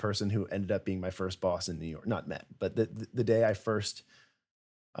I met the person who ended up being my first boss in New York. Not met, but the day I first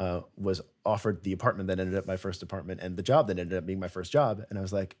was offered the apartment that ended up my first apartment and the job that ended up being my first job. And I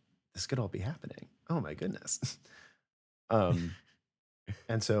was like, this could all be happening. Oh my goodness. And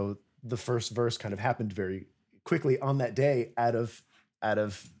so the first verse kind of happened very quickly on that day out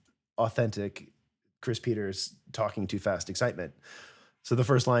of authentic Chris Peters talking too fast excitement. So the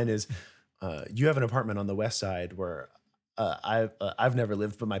first line is, you have an apartment on the west side where I've never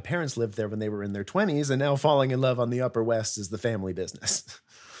lived, but my parents lived there when they were in their 20s, and now falling in love on the Upper West is the family business.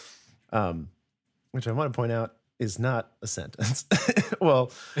 Which I want to point out is not a sentence.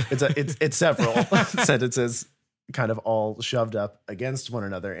 Well, it's several sentences kind of all shoved up against one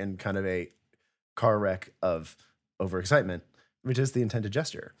another in kind of a car wreck of overexcitement, which is the intended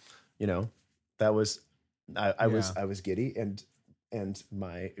gesture. That was I was giddy and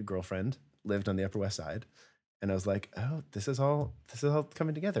my girlfriend lived on the Upper West Side, and I was like, oh, this is all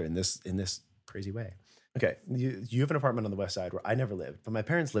coming together in this crazy way. Okay, you have an apartment on the West Side where I never lived, but my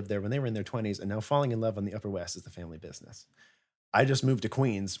parents lived there when they were in their 20s, and now falling in love on the Upper West is the family business. I just moved to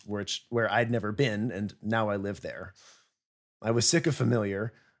Queens, where I'd never been, and now I live there. I was sick of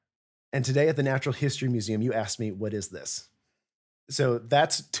familiar, and today at the Natural History Museum, you asked me, what is this? So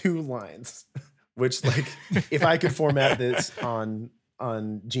that's 2 lines, which, like, if I could format this on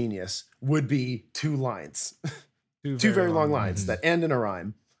Genius, would be 2 lines. Two very long lines that end in a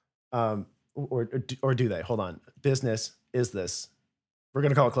rhyme. Or do they? Hold on. Business is this. We're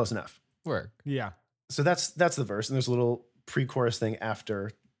going to call it close enough. Work. Yeah. So that's the verse, and there's a little pre-chorus thing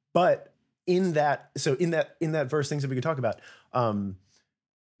after. But in that verse, things that we could talk about,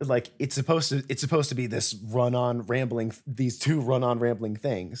 like it's supposed to be this these 2 run-on rambling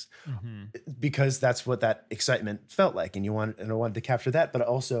things, because that's what that excitement felt like, and I wanted to capture that, but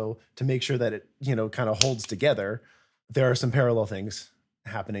also to make sure that it kind of holds together. There are some parallel things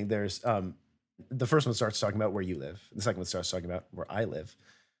happening. There's the first one starts talking about where you live. The second one starts talking about where I live,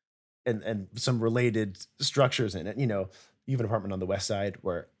 and some related structures in it. You have an apartment on the West Side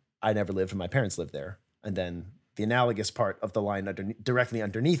where I never lived and my parents lived there. And then the analogous part of the line directly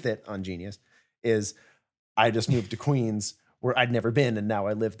underneath it on Genius is, I just moved to Queens where I'd never been and now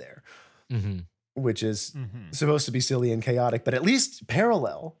I live there, which is supposed to be silly and chaotic, but at least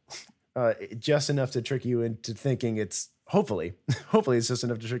parallel, just enough to trick you into thinking it's hopefully it's just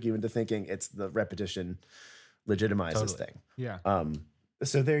enough to trick you into thinking it's the repetition legitimizes thing. Yeah.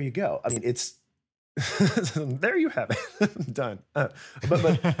 So there you go. I mean, it's there you have it. Done.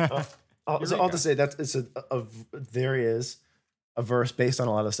 I'll just say that there is a verse based on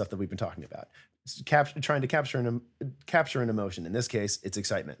a lot of the stuff that we've been talking about. It's trying to capture an emotion. In this case, it's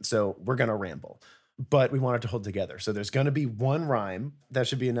excitement. So we're gonna ramble, but we want it to hold together. So there's going to be one rhyme that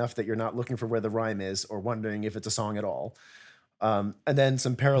should be enough that you're not looking for where the rhyme is or wondering if it's a song at all. And then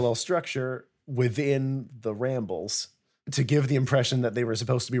some parallel structure within the rambles to give the impression that they were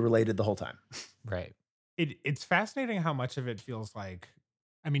supposed to be related the whole time. Right. It's fascinating how much of it feels like,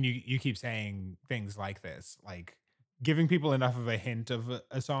 I mean, you keep saying things like this, like giving people enough of a hint of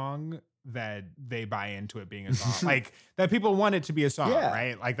a song that they buy into it being a song, like that people want it to be a song,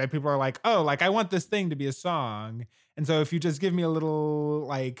 right? Like that people are like, oh, like I want this thing to be a song. And so if you just give me a little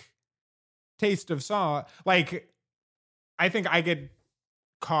like taste of song, like I think I get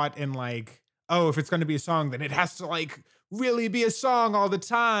caught in like, oh, if it's going to be a song, then it has to like really be a song all the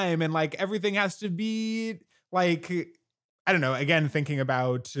time. And like everything has to be like, I don't know, again, thinking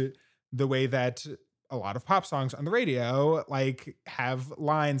about the way that a lot of pop songs on the radio like have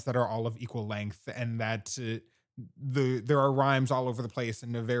lines that are all of equal length, and that there are rhymes all over the place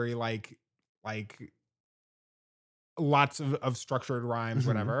and a very like lots of structured rhymes,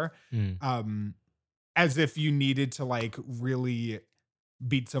 whatever. As if you needed to like really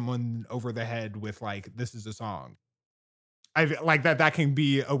beat someone over the head with like, this is a song. I like that can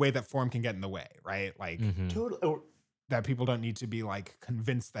be a way that form can get in the way, right? Like Totally. that people don't need to be like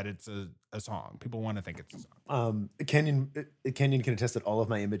convinced that it's a song. People want to think it's a song. Kenyon can attest that all of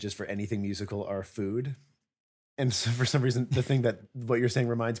my images for anything musical are food. And so for some reason, the thing that what you're saying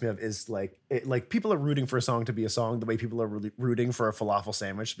reminds me of is like people are rooting for a song to be a song the way people are really rooting for a falafel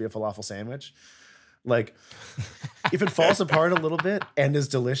sandwich to be a falafel sandwich. Like if it falls apart a little bit and is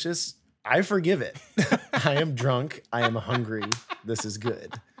delicious, I forgive it. I am drunk. I am hungry. This is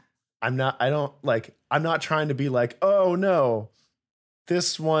good. I'm not trying to be like, oh no,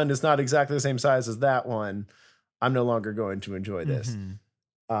 this one is not exactly the same size as that one. I'm no longer going to enjoy this.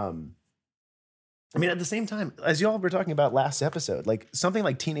 I mean, at the same time, as y'all were talking about last episode, like something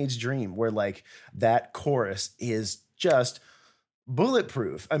like Teenage Dream, where like that chorus is just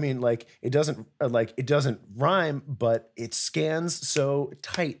bulletproof. I mean, like it doesn't rhyme, but it scans so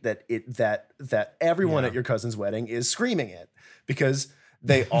tight that that everyone at your cousin's wedding is screaming it because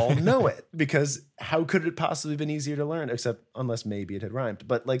they all know it. Because how could it possibly been easier to learn, except unless maybe it had rhymed?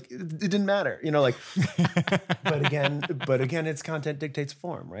 But like it didn't matter, like. but again, its content dictates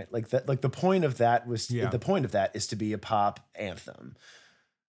form, right? Like that. Like the point of that is to be a pop anthem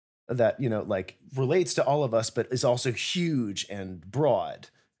that like relates to all of us, but is also huge and broad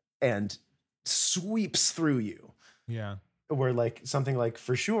and sweeps through you. Yeah. Where like something like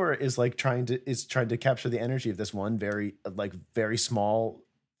For Sure is like trying to capture the energy of this one very small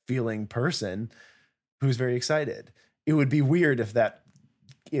feeling person who's very excited. It would be weird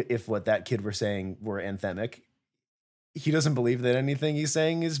if what that kid were saying were anthemic. He doesn't believe that anything he's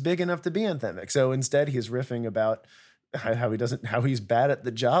saying is big enough to be anthemic. So instead he's riffing about how he's bad at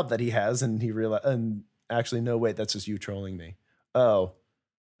the job that he has, and actually, no, wait, that's just you trolling me. Oh,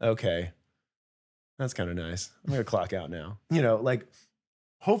 okay. That's kind of nice. I'm going to clock out now. Like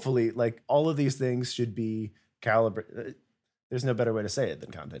hopefully like all of these things should be calibrated. There's no better way to say it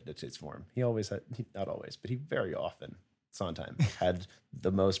than content dictates form. Not always, but he very often, Sondheim, had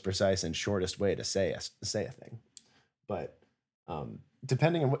the most precise and shortest way to say a thing. But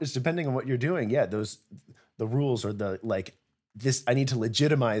depending on what you're doing, yeah, the rules are this. I need to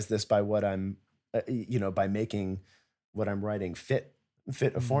legitimize this by what I'm, by making what I'm writing fit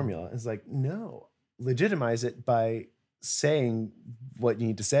a formula. It's like, no, legitimize it by saying what you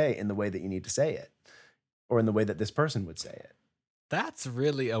need to say in the way that you need to say it, or in the way that this person would say it. That's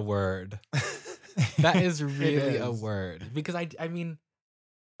really a word. That is really a word, because I mean,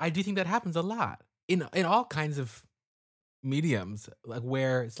 I do think that happens a lot in all kinds of mediums, like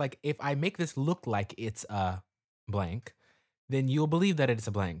where it's like, if I make this look like it's a blank, then you'll believe that it's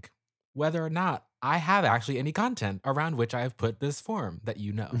a blank, whether or not I have actually any content around which I have put this form that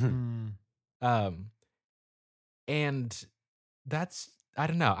and that's, I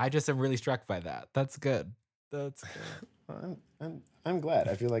don't know, I just am really struck by that. That's good. That's good. I'm glad.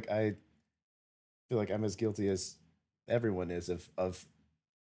 I feel like I'm as guilty as everyone is of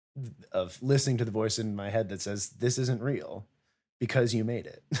listening to the voice in my head that says this isn't real because you made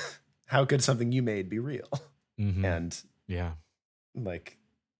it. How could something you made be real? And yeah, like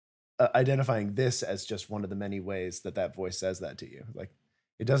identifying this as just one of the many ways that voice says that to you. Like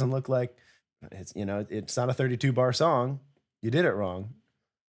it doesn't look like it's it's not a 32 bar song. You did it wrong.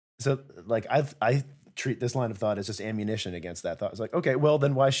 So like I treat this line of thought as just ammunition against that thought. It's like, okay, well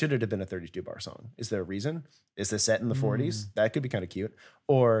then why should it have been a 32 bar song? Is there a reason? Is this set in the 40s? That could be kind of cute.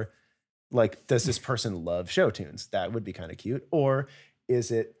 Or like, does this person love show tunes? That would be kind of cute. Or is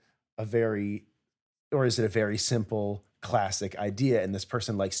it a very simple classic idea, and this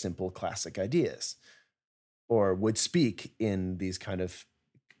person likes simple classic ideas, or would speak in these kind of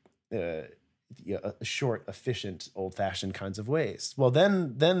short, efficient, old-fashioned kinds of ways? Well,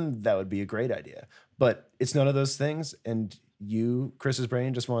 then that would be a great idea. But it's none of those things, and you, Chris's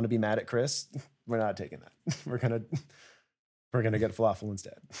brain, just want to be mad at Chris. We're not taking that. We're gonna get falafel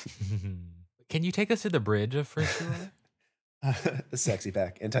instead. Can you take us to the bridge of For Sure? The sexy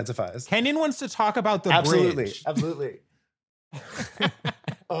pack intensifies. Kenyon wants to talk about the bridge. Absolutely.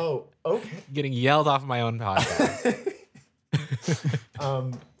 Oh, okay. Getting yelled off my own podcast.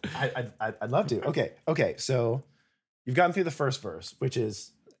 I'd love to. Okay. So you've gotten through the first verse, which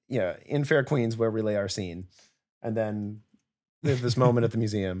is in Fair Queens, where we lay our scene, and then we have this moment at the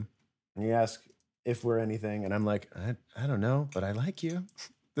museum, and you ask if we're anything, and I'm like, I don't know, but I like you.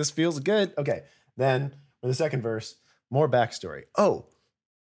 This feels good. Okay. Then for the second verse, more backstory. Oh,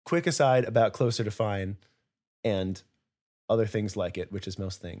 quick aside about Closer to Fine and other things like it, which is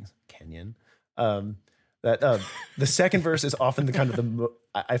most things, Kenyon. The second verse is often the kind of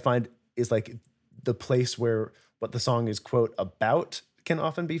I find is like the place where what the song is, quote, about can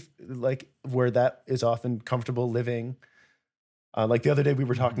often be like where that is often comfortable living. Like the other day we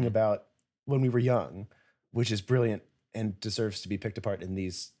were talking about When We Were Young, which is brilliant and deserves to be picked apart in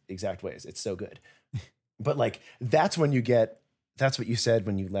these exact ways. It's so good. But like, that's what you said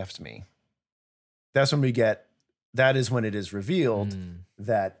when you left me. That is when it is revealed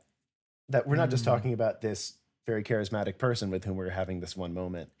that we're not just talking about this very charismatic person with whom we're having this one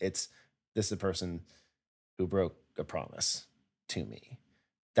moment. This is a person who broke a promise to me.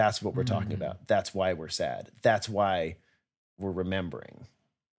 That's what we're talking about. That's why we're sad. That's why we're remembering.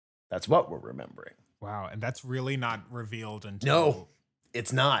 That's what we're remembering. Wow. And that's really not revealed until... No.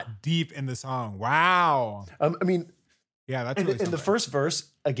 it's not. Deep in the song. Wow. I mean, Yeah, that's in, really in the something. first verse,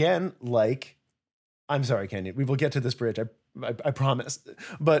 again, like, I'm sorry, Kenyon, we will get to this bridge. I promise.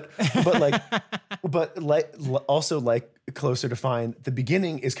 But also like Closer to Fine, the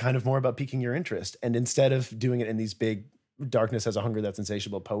beginning is kind of more about piquing your interest. And instead of doing it in these big darkness has a hunger that's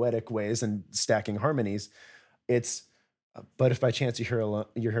insatiable poetic ways and stacking harmonies, it's but if by chance you're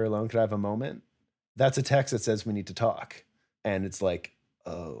here alone, could I have a moment? That's a text that says we need to talk. And it's like,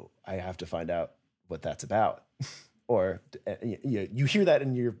 oh, I have to find out what that's about. Or you hear that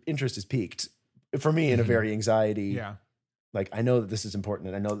and your interest is piqued. For me, in a very anxiety, Yeah. like I know that this is important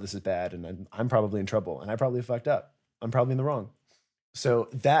and I know that this is bad and I'm probably in trouble and I probably fucked up. I'm probably in the wrong. So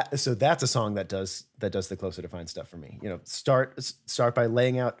that's a song that does the Closer to Fine stuff for me. You know, start by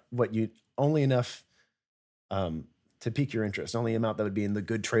laying out what you only enough to pique your interest, only amount that would be in the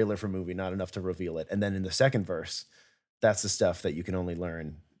good trailer for movie, not enough to reveal it. And then in the second verse, that's the stuff that you can only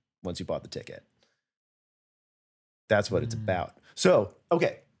learn once you bought the ticket. That's what it's about. So,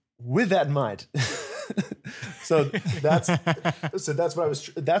 okay, with that in mind, that's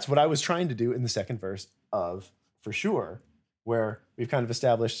what I was trying to do in the second verse of For Sure, where we've kind of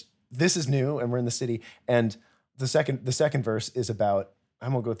established this is new and we're in the city, and the second verse is about, I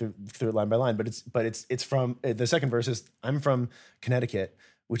won't go through it line by line, but it's from the second verse is I'm from Connecticut,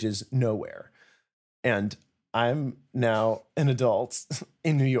 which is nowhere, and I'm now an adult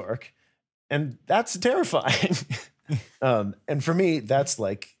in New York, and that's terrifying. And for me, that's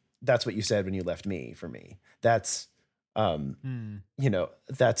what you said when you left me. For me, that's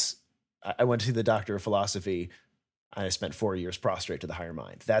that's I went to see the doctor of philosophy. I spent 4 years prostrate to the higher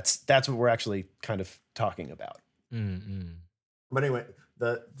mind. That's what we're actually kind of talking about. But anyway,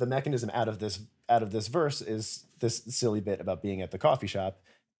 the mechanism out of this verse is this silly bit about being at the coffee shop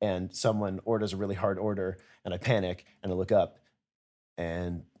and someone orders a really hard order and I panic and I look up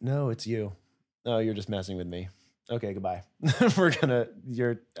and no, it's you. No, you're just messing with me. Okay, goodbye. I'm gonna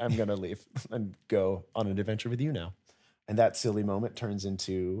leave and go on an adventure with you now. And that silly moment turns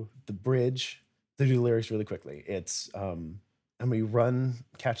into the bridge. To do the lyrics really quickly. It's and we run,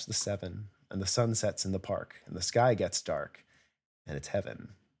 catch the 7, and the sun sets in the park, and the sky gets dark, and it's heaven.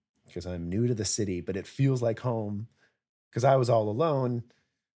 Because I'm new to the city, but it feels like home. Because I was all alone,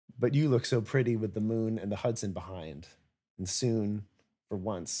 but you look so pretty with the moon and the Hudson behind. And soon, for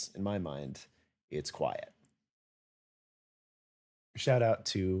once, in my mind, it's quiet. Shout out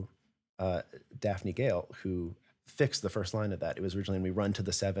to Daphne Gale, who fixed the first line of that. It was originally when we run to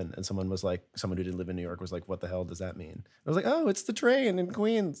the 7, and someone who didn't live in New York was like, what the hell does that mean? I was like, oh, it's the train in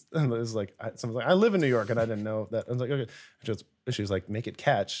Queens. And it was like, someone's like, I live in New York, and I didn't know that. I was like, okay. She was like, make it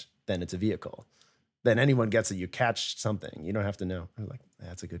catch, then it's a vehicle. Then anyone gets it, you catch something. You don't have to know. I was like,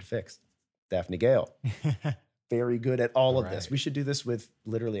 that's a good fix. Daphne Gale. Very good at all of this. We should do this with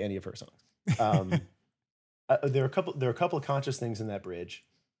literally any of her songs. There are a couple of conscious things in that bridge.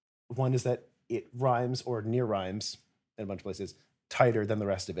 One is that it rhymes or near rhymes in a bunch of places tighter than the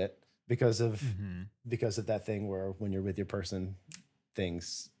rest of it because of that thing where when you're with your person,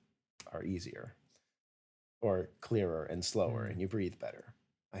 things are easier or clearer and slower and you breathe better.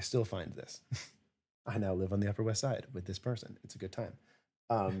 I still find this. I now live on the Upper West Side with this person. It's a good time.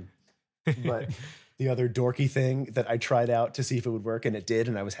 But the other dorky thing that I tried out to see if it would work, and it did,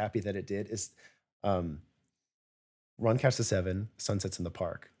 and I was happy that it did, is run, catch the 7, sunsets in the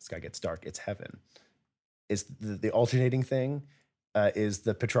park, sky gets dark, it's heaven. Is the alternating thing is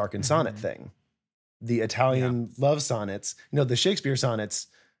the Petrarchan sonnet thing. The Italian love sonnets, the Shakespeare sonnets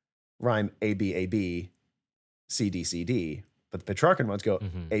rhyme A, B, C, D, but the Petrarchan ones go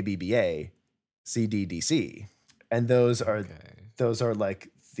A, B, C, D, C. And those are like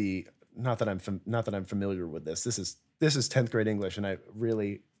the, not that I'm familiar with this. This is 10th grade English, and I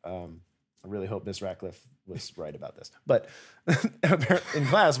really hope Miss Ratcliffe was right about this. But in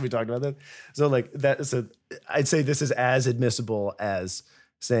class we talked about that. So like that. So I'd say this is as admissible as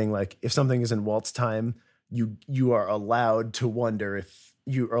saying like if something is in waltz time, you are allowed to wonder if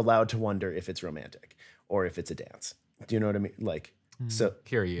it's romantic or if it's a dance. Do you know what I mean? Like so.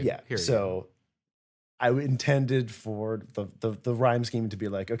 Hear you. Yeah. So I intended for the rhyme scheme to be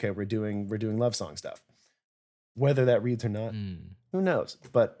like, okay, we're doing love song stuff. Whether that reads or not, who knows?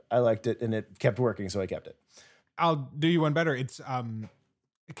 But I liked it, and it kept working, so I kept it. I'll do you one better. It's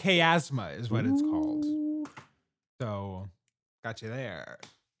chiasma is what it's called. So got you there.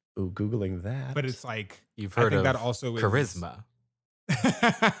 Ooh, Googling that. But it's like you've heard of that also charisma.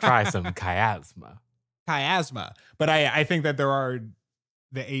 Try some chiasma. Chiasma. But I think that there are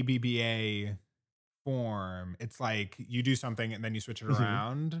the ABBA form. It's like you do something and then you switch it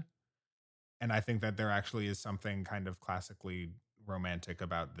around. And I think that there actually is something kind of classically romantic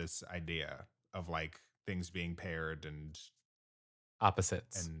about this idea of like things being paired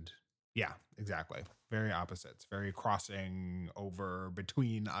Opposites. and yeah, exactly. Very opposites, very crossing over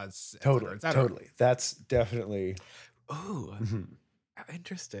between us, et cetera, et cetera. Totally. That's definitely. Ooh, Mhm.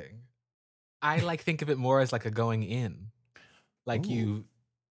 interesting. I like think of it more as like a going in. Like Ooh.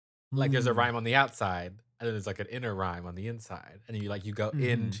 there's a Mm. rhyme on the outside and then there's like an inner rhyme on the inside. And you go Mhm.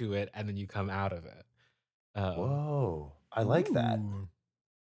 into it and then you come out of it. Whoa. I like that. Ooh.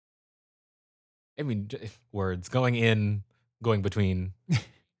 I mean, words going in, going between,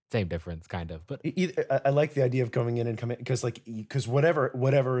 same difference, kind of. But I like the idea of going in and coming because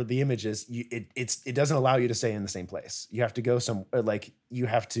whatever the image is, it doesn't allow you to stay in the same place. You have to go like you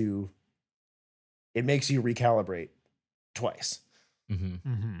have to. It makes you recalibrate twice, mhm,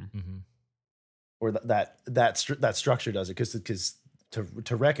 Mhm. mhm. or that structure does it because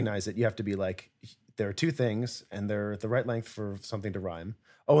to recognize it, you have to be like there are two things and they're the right length for something to rhyme.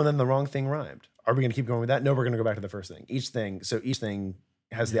 Oh, and then the wrong thing rhymed. Are we going to keep going with that? No, we're going to go back to the first thing. Each thing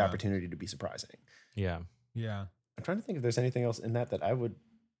has the Yeah. opportunity to be surprising. Yeah. Yeah. I'm trying to think if there's anything else in that I would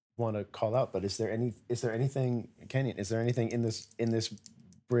want to call out. But is there anything, Kenyon? Is there anything in this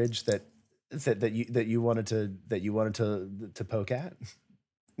bridge that you wanted to poke at?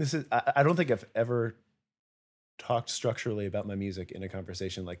 This is I don't think I've ever talked structurally about my music in a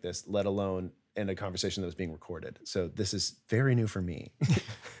conversation like this, let alone in a conversation that was being recorded. So this is very new for me.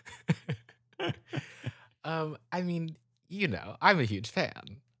 I mean, I'm a huge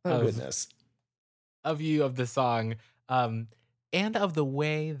fan Oh of goodness. of the song, and of the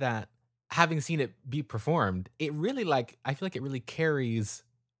way that having seen it be performed, it really I feel like it really carries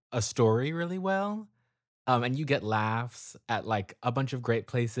a story really well. And you get laughs at like a bunch of great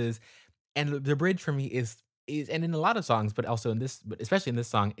places. And the bridge for me is and in a lot of songs, but also in this, but especially in this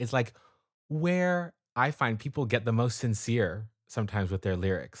song, is like where I find people get the most sincere sometimes with their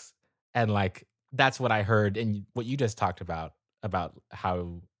lyrics. And like that's what I heard in what you just talked about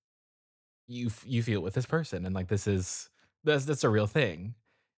how you feel with this person, and like that's a real thing.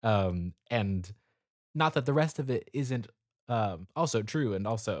 And not that the rest of it isn't also true and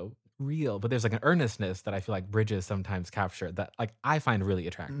also real, but there's like an earnestness that I feel like bridges sometimes capture that like I find really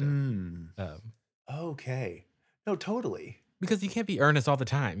attractive. Mm, Um, okay. No, totally. because you can't be earnest all the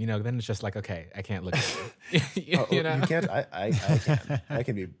time, then it's just like, okay, I can't look at you. Oh, You know? you can't. I can. I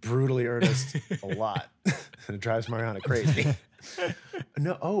can be brutally earnest a lot. And it drives Mariana crazy.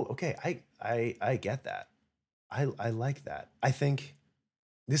 No. Oh, okay. I get that. I like that. I think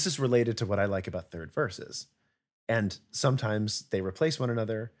this is related to what I like about third verses. And sometimes they replace one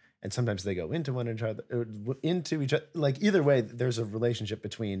another, and sometimes they go into one another, into each other. Like either way, there's a relationship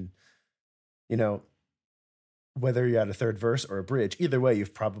between, whether you're at a third verse or a bridge. Either way,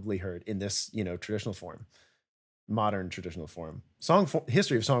 you've probably heard in this, traditional form, modern traditional form.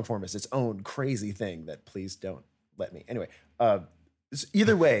 History of song form is its own crazy thing that please don't let me. Anyway,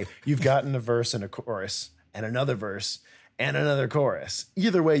 either way, you've gotten a verse and a chorus and another verse and another chorus.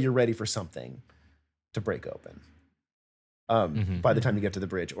 Either way, you're ready for something to break open. By the time you get to the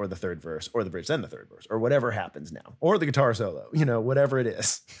bridge or the third verse or the bridge, then the third verse or whatever happens now, or the guitar solo, whatever it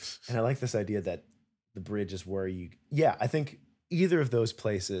is. And I like this idea that the bridge is where I think either of those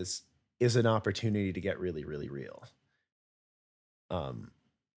places is an opportunity to get really, really real.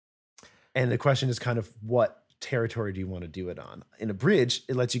 And the question is kind of what territory do you want to do it on? In a bridge,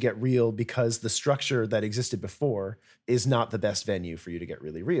 it lets you get real because the structure that existed before is not the best venue for you to get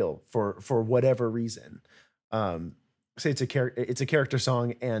really real for whatever reason. Say it's a character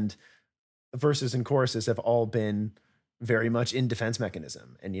song, and verses and choruses have all been very much in defense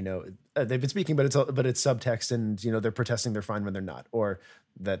mechanism, and they've been speaking, but it's subtext, and they're protesting they're fine when they're not, or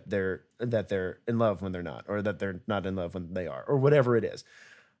that they're in love when they're not, or that they're not in love when they are, or whatever it is.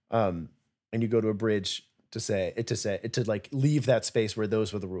 And you go to a bridge to like leave that space where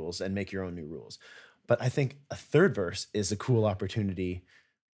those were the rules and make your own new rules. But I think a third verse is a cool opportunity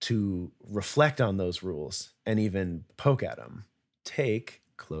to reflect on those rules and even poke at them. Take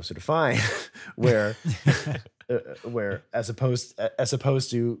Closer to Fine, where as opposed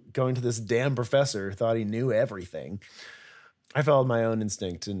to going to this damn professor who thought he knew everything, I followed my own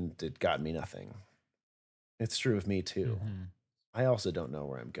instinct and it got me nothing. It's true of me too. Mhm. I also don't know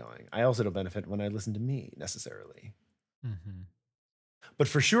where I'm going. I also don't benefit when I listen to me necessarily. Mhm. But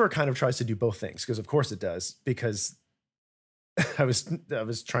for sure kind of tries to do both things, because of course it does, because I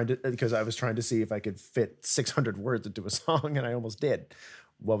was trying to see if I could fit 600 words into a song, and I almost did.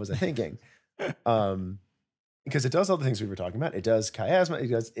 What was I thinking? Because it does all the things we were talking about. It does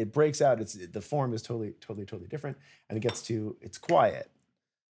chiasma. It breaks out. The form is totally different, and it's quiet.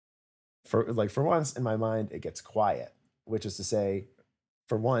 For once in my mind, it gets quiet. which is to say,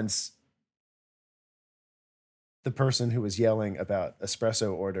 for once, the person who was yelling about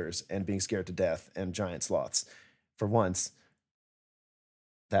espresso orders and being scared to death and giant sloths, for once,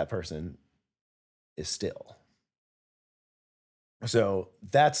 that person is still. So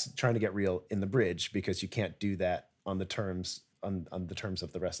that's trying to get real in the bridge, because you can't do that on the terms on the terms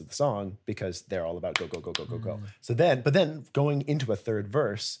of the rest of the song, because they're all about go, go, go, go, go, go. So then going into a third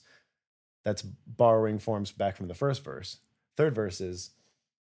verse, that's borrowing forms back from the first verse. Third verse is,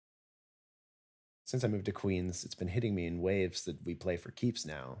 since I moved to Queens, it's been hitting me in waves that we play for keeps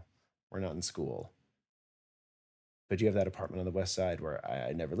now. We're not in school. But you have that apartment on the west side where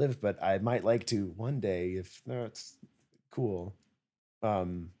I never lived, but I might like to one day if that's cool.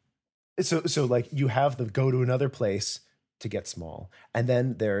 So like you have the go to another place to get small. And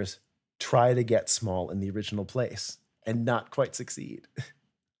then there's try to get small in the original place and not quite succeed.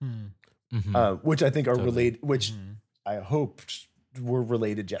 Which I think are related, which I hope were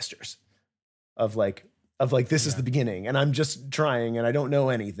related gestures of like this is the beginning and I'm just trying and I don't know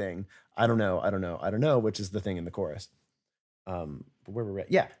anything. I don't know, which is the thing in the chorus. But where we're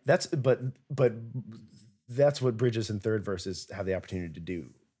at, yeah, but that's what bridges and third verses have the opportunity to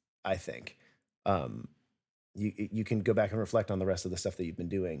do, I think. You can go back and reflect on the rest of the stuff that you've been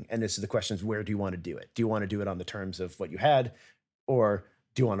doing, and this is the question: is where do you want to do it? Do you want to do it on the terms of what you had, or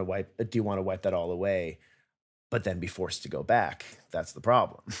do you want to wipe that all away, but then be forced to go back? That's the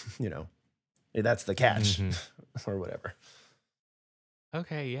problem, That's the catch, or whatever.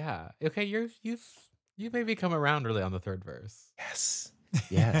 Okay, yeah. Okay, you maybe come around really on the third verse.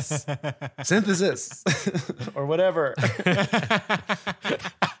 Yes. Synthesis or whatever.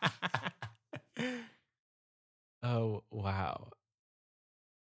 Oh, wow.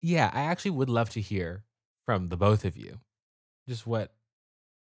 Yeah, I actually would love to hear from the both of you. Just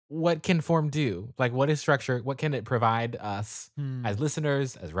what can form do? Like, what is structure? What can it provide us as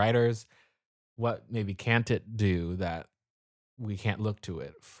listeners, as writers? What maybe can't it do that we can't look to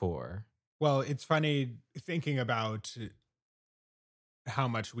it for? Well, it's funny thinking about how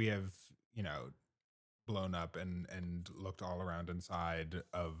much we have, blown up and looked all around inside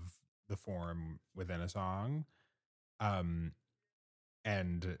of the form within a song. And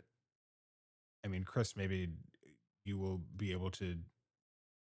I mean, Chris, maybe you will be able to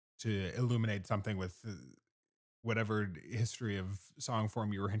illuminate something with whatever history of song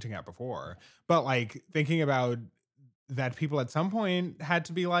form you were hinting at before. But like thinking about that, people at some point had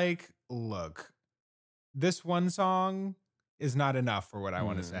to be like, look, this one song is not enough for what I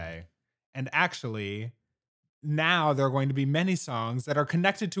want to say. And actually, now there are going to be many songs that are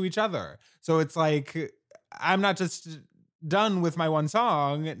connected to each other. So it's like, I'm not just done with my one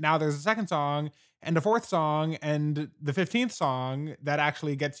song. Now there's a second song and a fourth song and the 15th song that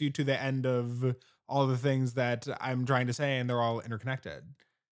actually gets you to the end of all the things that I'm trying to say, and they're all interconnected.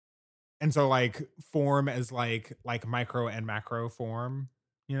 And so like form as like micro and macro form,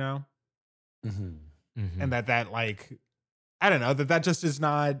 and that like, I don't know, that just is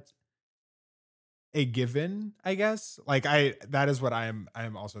not a given, I guess. Like that is what I'm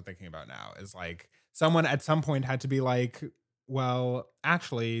also thinking about now, is like someone at some point had to be like, well,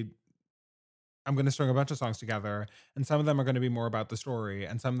 actually, I'm going to string a bunch of songs together, and some of them are going to be more about the story,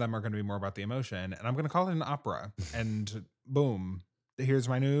 and some of them are going to be more about the emotion, and I'm going to call it an opera. And boom, here's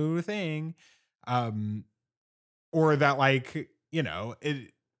my new thing. Or that like,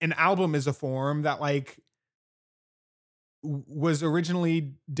 an album is a form that like was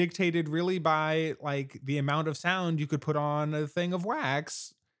originally dictated really by like the amount of sound you could put on a thing of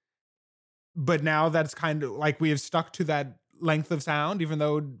wax. But now that's kind of like we have stuck to that length of sound, even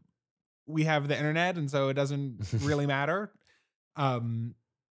though we have the internet, and so it doesn't really matter.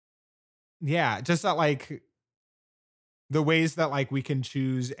 Yeah, just that like the ways that like we can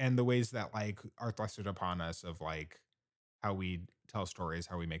choose, and the ways that like are thrusted upon us of like how we tell stories,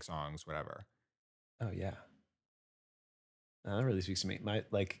 how we make songs, whatever. Oh yeah. That really speaks to me.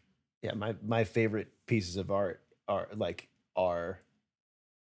 My favorite pieces of art are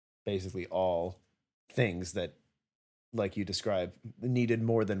basically all things that, like you described, needed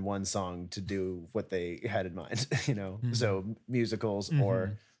more than one song to do what they had in mind. So musicals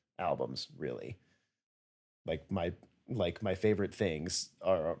or albums, really. Like my favorite things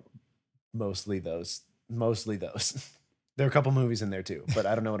are mostly those. There are a couple movies in there too, but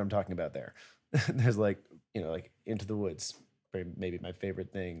I don't know what I'm talking about there. There's like Into the Woods, maybe my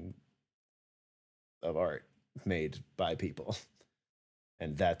favorite thing of art made by people.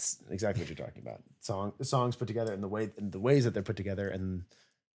 And that's exactly what you're talking about. Songs put together, and the ways that they're put together, and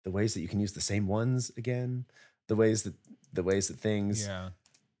the ways that you can use the same ones again, the ways that things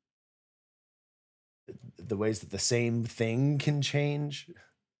the ways that the same thing can change.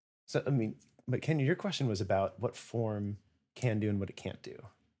 So, I mean, but Kenya, your question was about what form can do and what it can't do.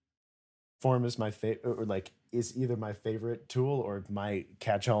 Form is my favorite, or like is either my favorite tool or my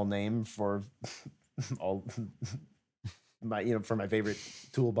catch-all name for all my, for my favorite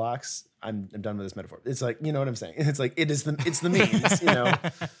toolbox. I'm done with this metaphor. It's like, you know what I'm saying? It's like it's the means.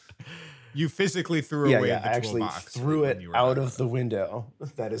 You physically threw away I the actually toolbox threw when it you were out done of with the window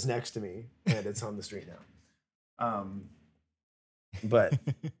that is next to me, and it's on the street now. But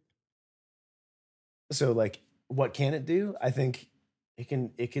so like, what can it do? I think it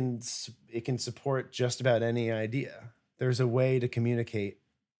can support just about any idea. There's a way to communicate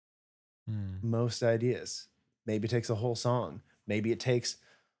most ideas. Maybe it takes a whole song. Maybe it takes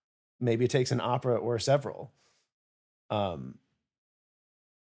an opera or several. But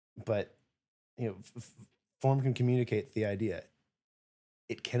form can communicate the idea.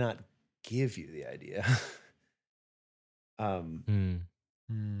 It cannot give you the idea.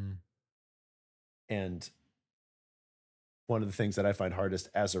 And one of the things that I find hardest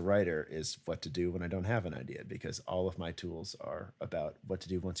as a writer is what to do when I don't have an idea, because all of my tools are about what to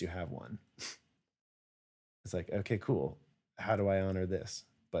do once you have one. It's like, okay, cool. How do I honor this?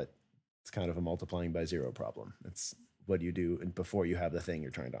 But it's kind of a multiplying by zero problem. It's what do you do and before you have the thing you're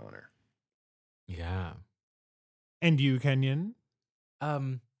trying to honor. Yeah. And you, Kenyon? I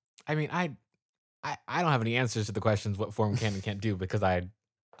mean, I don't have any answers to the questions what form can and can't do, because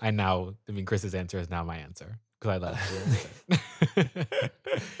Chris's answer is now my answer because I love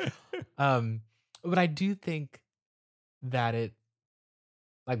it. But I do think that it,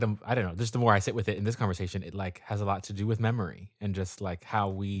 like, I don't know, just the more I sit with it in this conversation, it like has a lot to do with memory and just like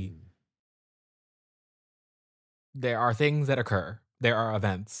how there are things that occur. There are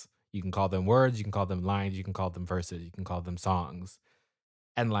events. You can call them words, you can call them lines, you can call them verses, you can call them songs.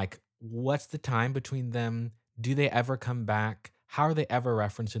 And like, what's the time between them? Do they ever come back? How are they ever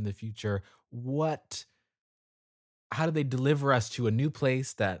referenced in the future? How do they deliver us to a new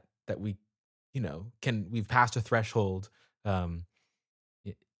place that we, we've passed a threshold? And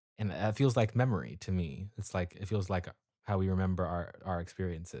it feels like memory to me. It's like, it feels like how we remember our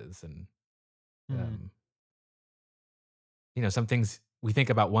experiences. And, some things we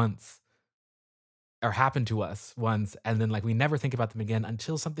think about once or happen to us once, and then like we never think about them again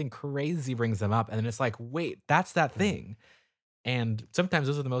until something crazy brings them up. And then it's like, wait, that's that thing. And sometimes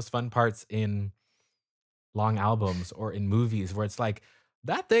those are the most fun parts in long albums or in movies, where it's like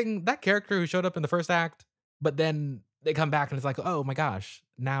that character who showed up in the first act, but then they come back and it's like, oh my gosh,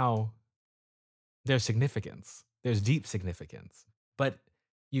 now there's significance. There's deep significance. But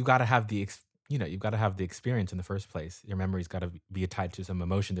you've got to have you've got to have the experience in the first place. Your memory's got to be tied to some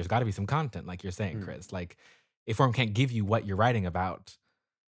emotion. There's got to be some content, like you're saying, Chris. Like, a form can't give you what you're writing about,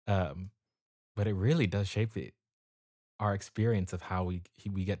 but it really does shape our experience of how we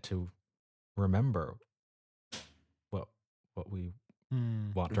get to remember what we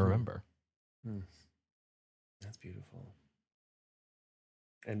want to remember. That's beautiful,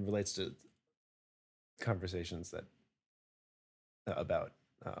 and relates to conversations that about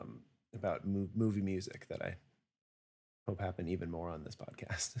movie music that I hope happen even more on this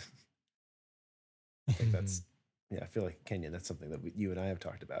podcast. I think that's I feel like, Kenya, that's something that you and I have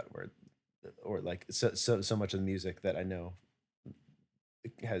talked about, or like so much of the music that I know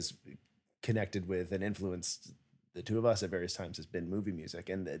has connected with and influenced the two of us at various times has been movie music.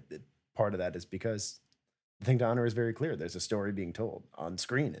 And the part of that is because the thing to honor is very clear. There's a story being told on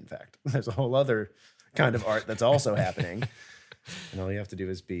screen. In fact, there's a whole other kind of art that's also happening. And all you have to do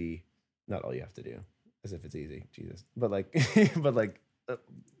is not all you have to do, as if it's easy, Jesus. But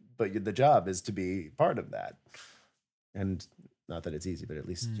the job is to be part of that. And not that it's easy, but at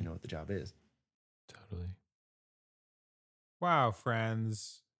least you know what the job is. Totally. Wow,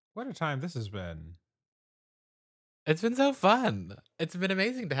 friends. What a time this has been. It's been so fun. It's been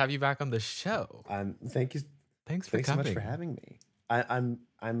amazing to have you back on the show. Thank you. Thanks so much for having me. I'm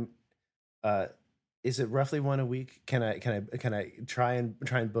is it roughly one a week? Can I try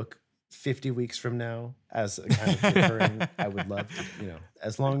and book 50 weeks from now as a kind of recurring? I would love to,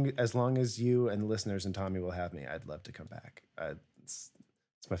 as long as you and the listeners and Tommy will have me, I'd love to come back. It's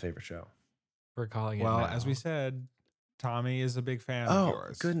my favorite show. We're calling it. Well, now. as we said, Tommy is a big fan of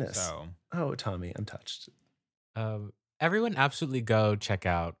yours. Oh, goodness. Oh, Tommy, I'm touched. Everyone absolutely go check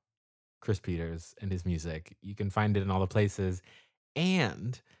out Chris Peters and his music. You can find it in all the places.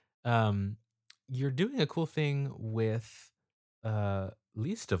 And you're doing a cool thing with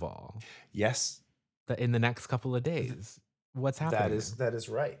Least of All. Yes. In the next couple of days. What's happening? That is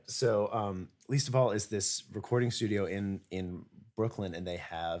right. So Least of All is this recording studio in Brooklyn, and they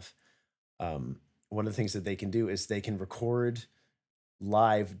have one of the things that they can do is they can record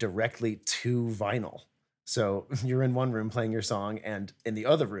live directly to vinyl. So you're in one room playing your song, and in the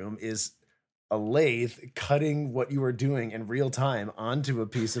other room is a lathe cutting what you are doing in real time onto a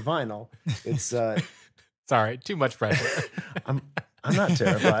piece of vinyl. It's Sorry, too much pressure. I'm not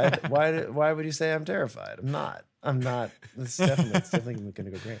terrified. Why would you say I'm terrified? I'm not. It's definitely going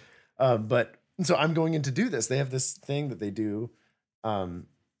to go great. But so I'm going in to do this. They have this thing that they do.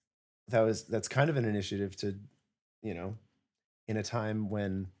 That's kind of an initiative to, in a time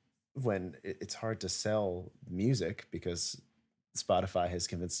when it's hard to sell music because Spotify has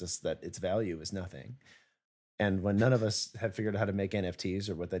convinced us that its value is nothing. And when none of us have figured out how to make NFTs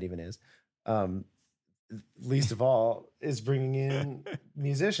or what that even is, least of all is bringing in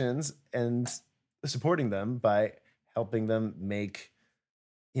musicians and supporting them by helping them make,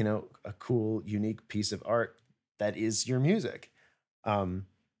 a cool, unique piece of art that is your music. So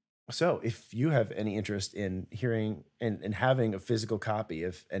if you have any interest in hearing and having a physical copy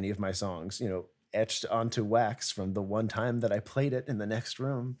of any of my songs, etched onto wax from the one time that I played it in the next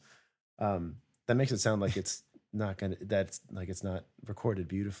room, that makes it sound like it's not recorded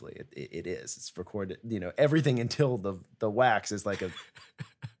beautifully. It is. It's recorded, everything until the wax is like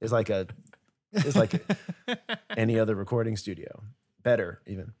any other recording studio. Better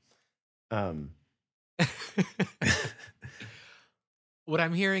even. What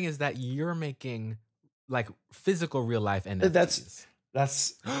I'm hearing is that you're making like physical real life NFTs.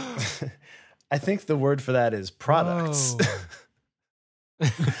 That's I think the word for that is products.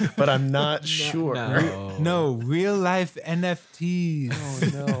 But I'm not sure. No, real life NFTs. Oh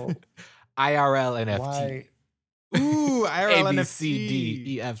no. IRL NFT. Why? Ooh, IRL A, B, NFT. C, D,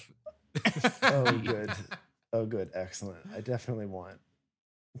 E, F. Oh good. Oh good. Excellent. I definitely want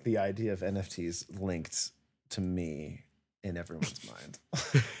the idea of NFTs linked to me in everyone's mind.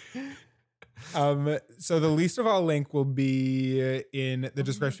 So the least of all link will be in the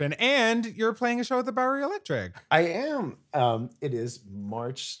description, and you're playing a show at the Bowery Electric. I am. It is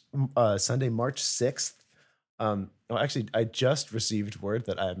Sunday, March 6th. Actually, I just received word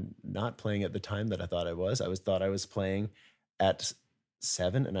that I'm not playing at the time that I thought I was. Thought I was playing at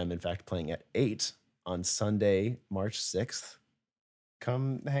 7, and I'm in fact playing at 8 on Sunday, March 6th.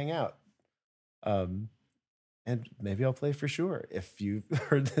 Come hang out. And maybe I'll play for sure. If you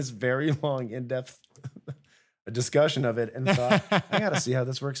heard this very long, in-depth discussion of it and thought, I got to see how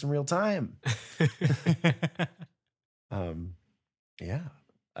this works in real time. Yeah,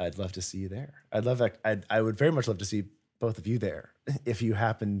 I'd love to see you there. I would very much love to see both of you there if you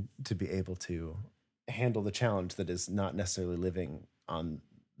happen to be able to handle the challenge that is not necessarily living on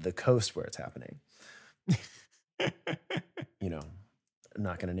the coast where it's happening.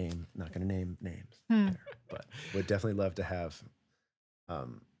 Not gonna name names there, but would definitely love to have.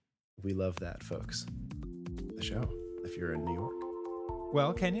 We love that, folks. The show, if you're in New York.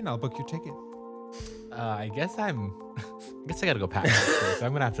 Well, Kenyon, I'll book your ticket. I guess I gotta go pack. So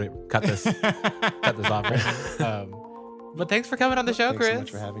I'm gonna have to cut this off right now. But thanks for coming on the show, Chris.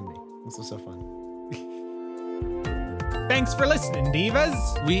 Thanks so much for having me. This was so fun. Thanks for listening,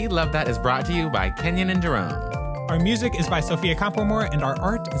 Divas. We Love That is brought to you by Kenyon and Jerome. Our music is by Sophia Complemore, and our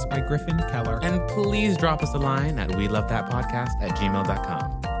art is by Griffin Keller. And please drop us a line at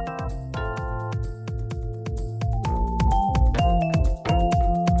welovethatpodcast@gmail.com.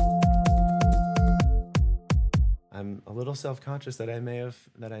 I'm a little self-conscious that I may have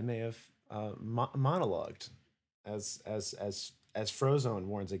monologued, as Frozone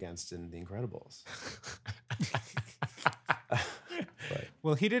warns against in The Incredibles.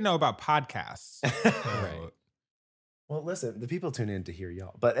 Well, he didn't know about podcasts. Right. Well, listen, the people tune in to hear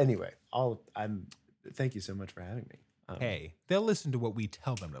y'all. But anyway, thank you so much for having me. Hey, they'll listen to what we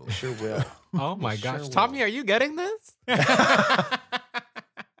tell them to listen. Sure will. Oh my Sure gosh. will. Tommy, are you getting this?